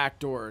by the back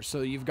door. So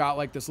you've got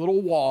like this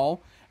little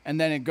wall, and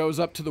then it goes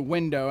up to the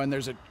window, and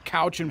there's a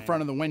couch in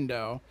front of the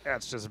window.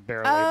 That's just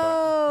barely.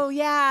 Oh,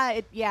 yeah.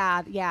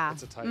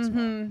 It's a tight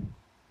spot.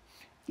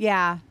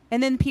 Yeah.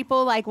 And then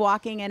people like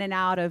walking in and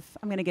out of,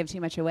 I'm going to give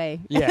too much away.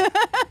 Yeah.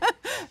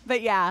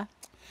 But yeah.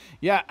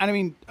 Yeah. And I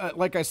mean,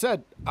 like I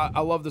said,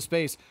 I love the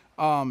space.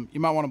 You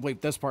might want to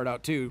bleep this part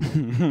out too,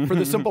 for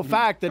the simple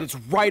fact that it's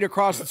right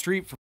across the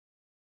street from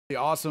the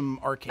awesome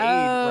arcade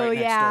right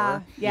next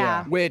door.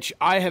 Yeah. Which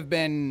I have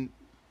been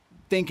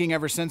thinking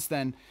ever since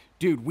then,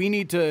 dude, we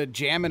need to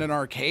jam in an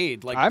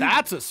arcade. Like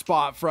that's a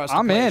spot for us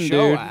to play a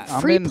show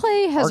at. Free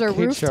Play has a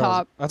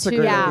rooftop. That's a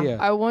great idea.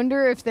 I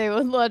wonder if they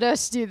would let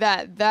us do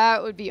that.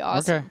 That would be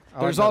awesome. Okay.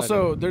 There's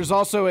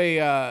also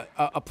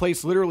a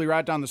place literally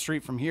right down the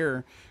street from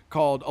here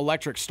called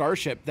Electric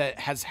Starship that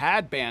has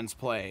had bands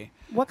play.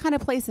 What kind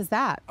of place is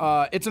that?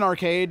 It's an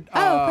arcade.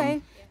 Oh,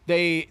 okay.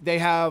 They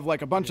have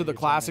like a bunch of the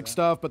classic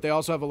stuff, but they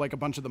also have like a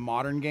bunch of the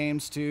modern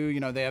games too.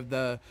 You know, they have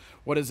the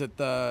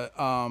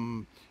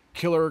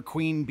Killer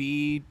Queen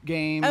Bee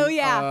game. Oh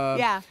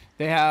yeah.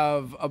 They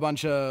have a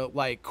bunch of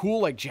like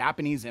cool like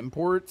Japanese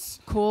imports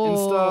and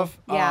stuff.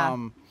 Yeah.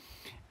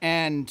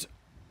 And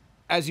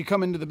as you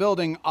come into the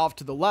building, off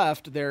to the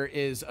left, there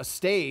is a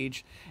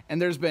stage,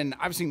 and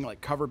I've seen like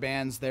cover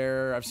bands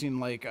there. I've seen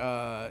like,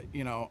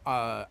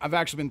 I've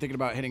actually been thinking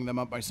about hitting them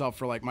up myself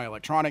for like my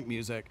electronic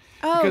music.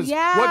 Oh, because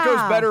yeah. what goes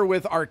better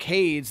with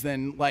arcades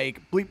than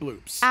like bleep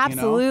bloops?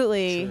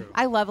 Absolutely. You know?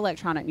 I love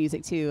electronic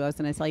music too. I was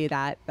going to tell you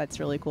that. That's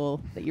really cool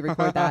that you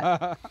record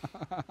that.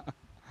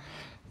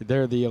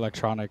 They're the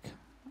electronic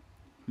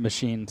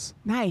machines.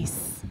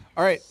 Nice.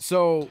 All right.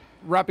 So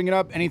wrapping it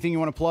up, anything you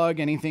want to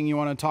plug, anything you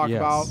want to talk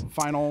about,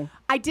 final?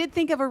 I did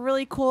think of a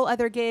really cool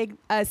other gig,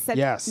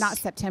 not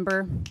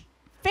September,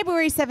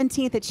 February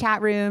 17th at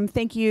Chat Room.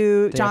 Thank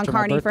you, John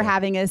Carney, for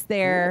having us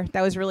there.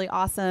 That was really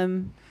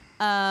awesome.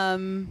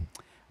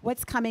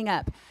 What's coming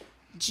up?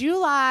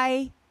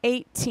 July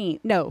 18th.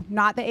 No,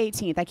 not the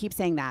 18th. I keep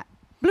saying that.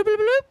 Bloop, bloop,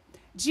 bloop.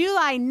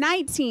 July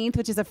 19th,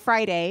 which is a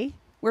Friday,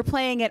 we're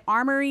playing at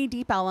Armory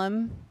Deep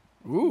Ellum,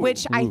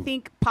 which I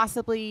think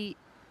possibly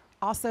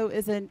also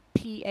is a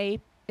PA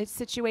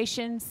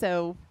situation,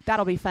 so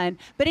that'll be fun.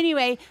 But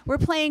anyway, we're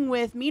playing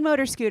with Mean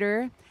Motor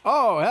Scooter.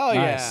 Oh, hell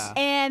yeah.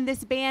 And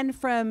this band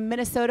from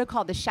Minnesota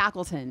called the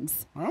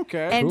Shackletons.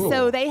 Okay. And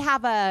so they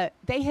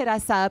hit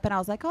us up, and I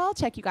was like, oh, I'll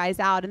check you guys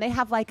out. And they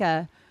have like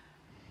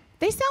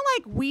they sound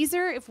like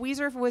Weezer if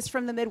Weezer was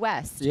from the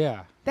Midwest.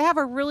 Yeah. They have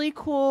a really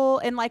cool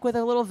and like with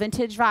a little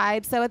vintage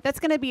vibe. So that's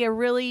going to be a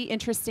really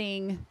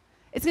interesting.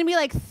 It's going to be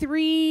like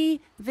 3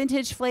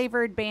 vintage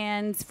flavored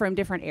bands from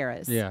different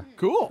eras. Yeah.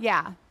 Cool.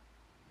 Yeah.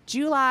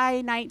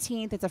 July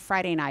 19th. It's a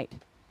Friday night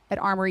at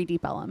Armory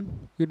Deep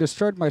Ellum. You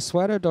destroyed my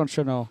sweater, don't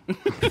you know?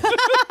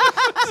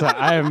 So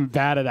I am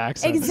bad at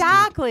accents.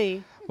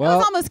 Exactly. Well, I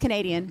was almost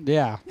Canadian.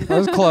 Yeah. That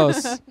was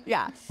close.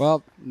 Yeah.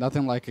 Well,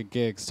 nothing like a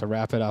gigs to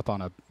wrap it up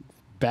on a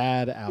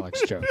bad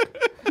Alex joke.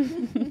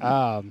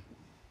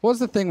 What was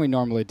the thing we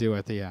normally do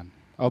at the end?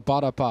 Oh,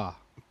 ba-da-ba.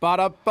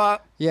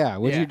 Ba-da-ba. Yeah,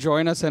 would you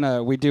join us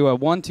in we do a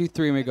 1, 2,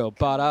 3, and we go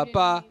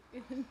ba-da-ba.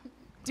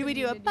 Do we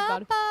do a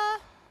ba-ba?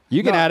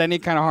 You can add any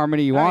kind of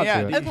harmony you want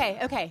to it.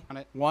 Okay.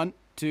 1,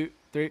 2,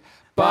 3.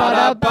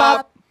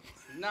 Ba-da-ba.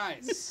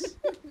 Nice.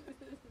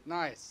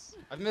 Nice.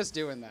 I've missed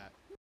doing that.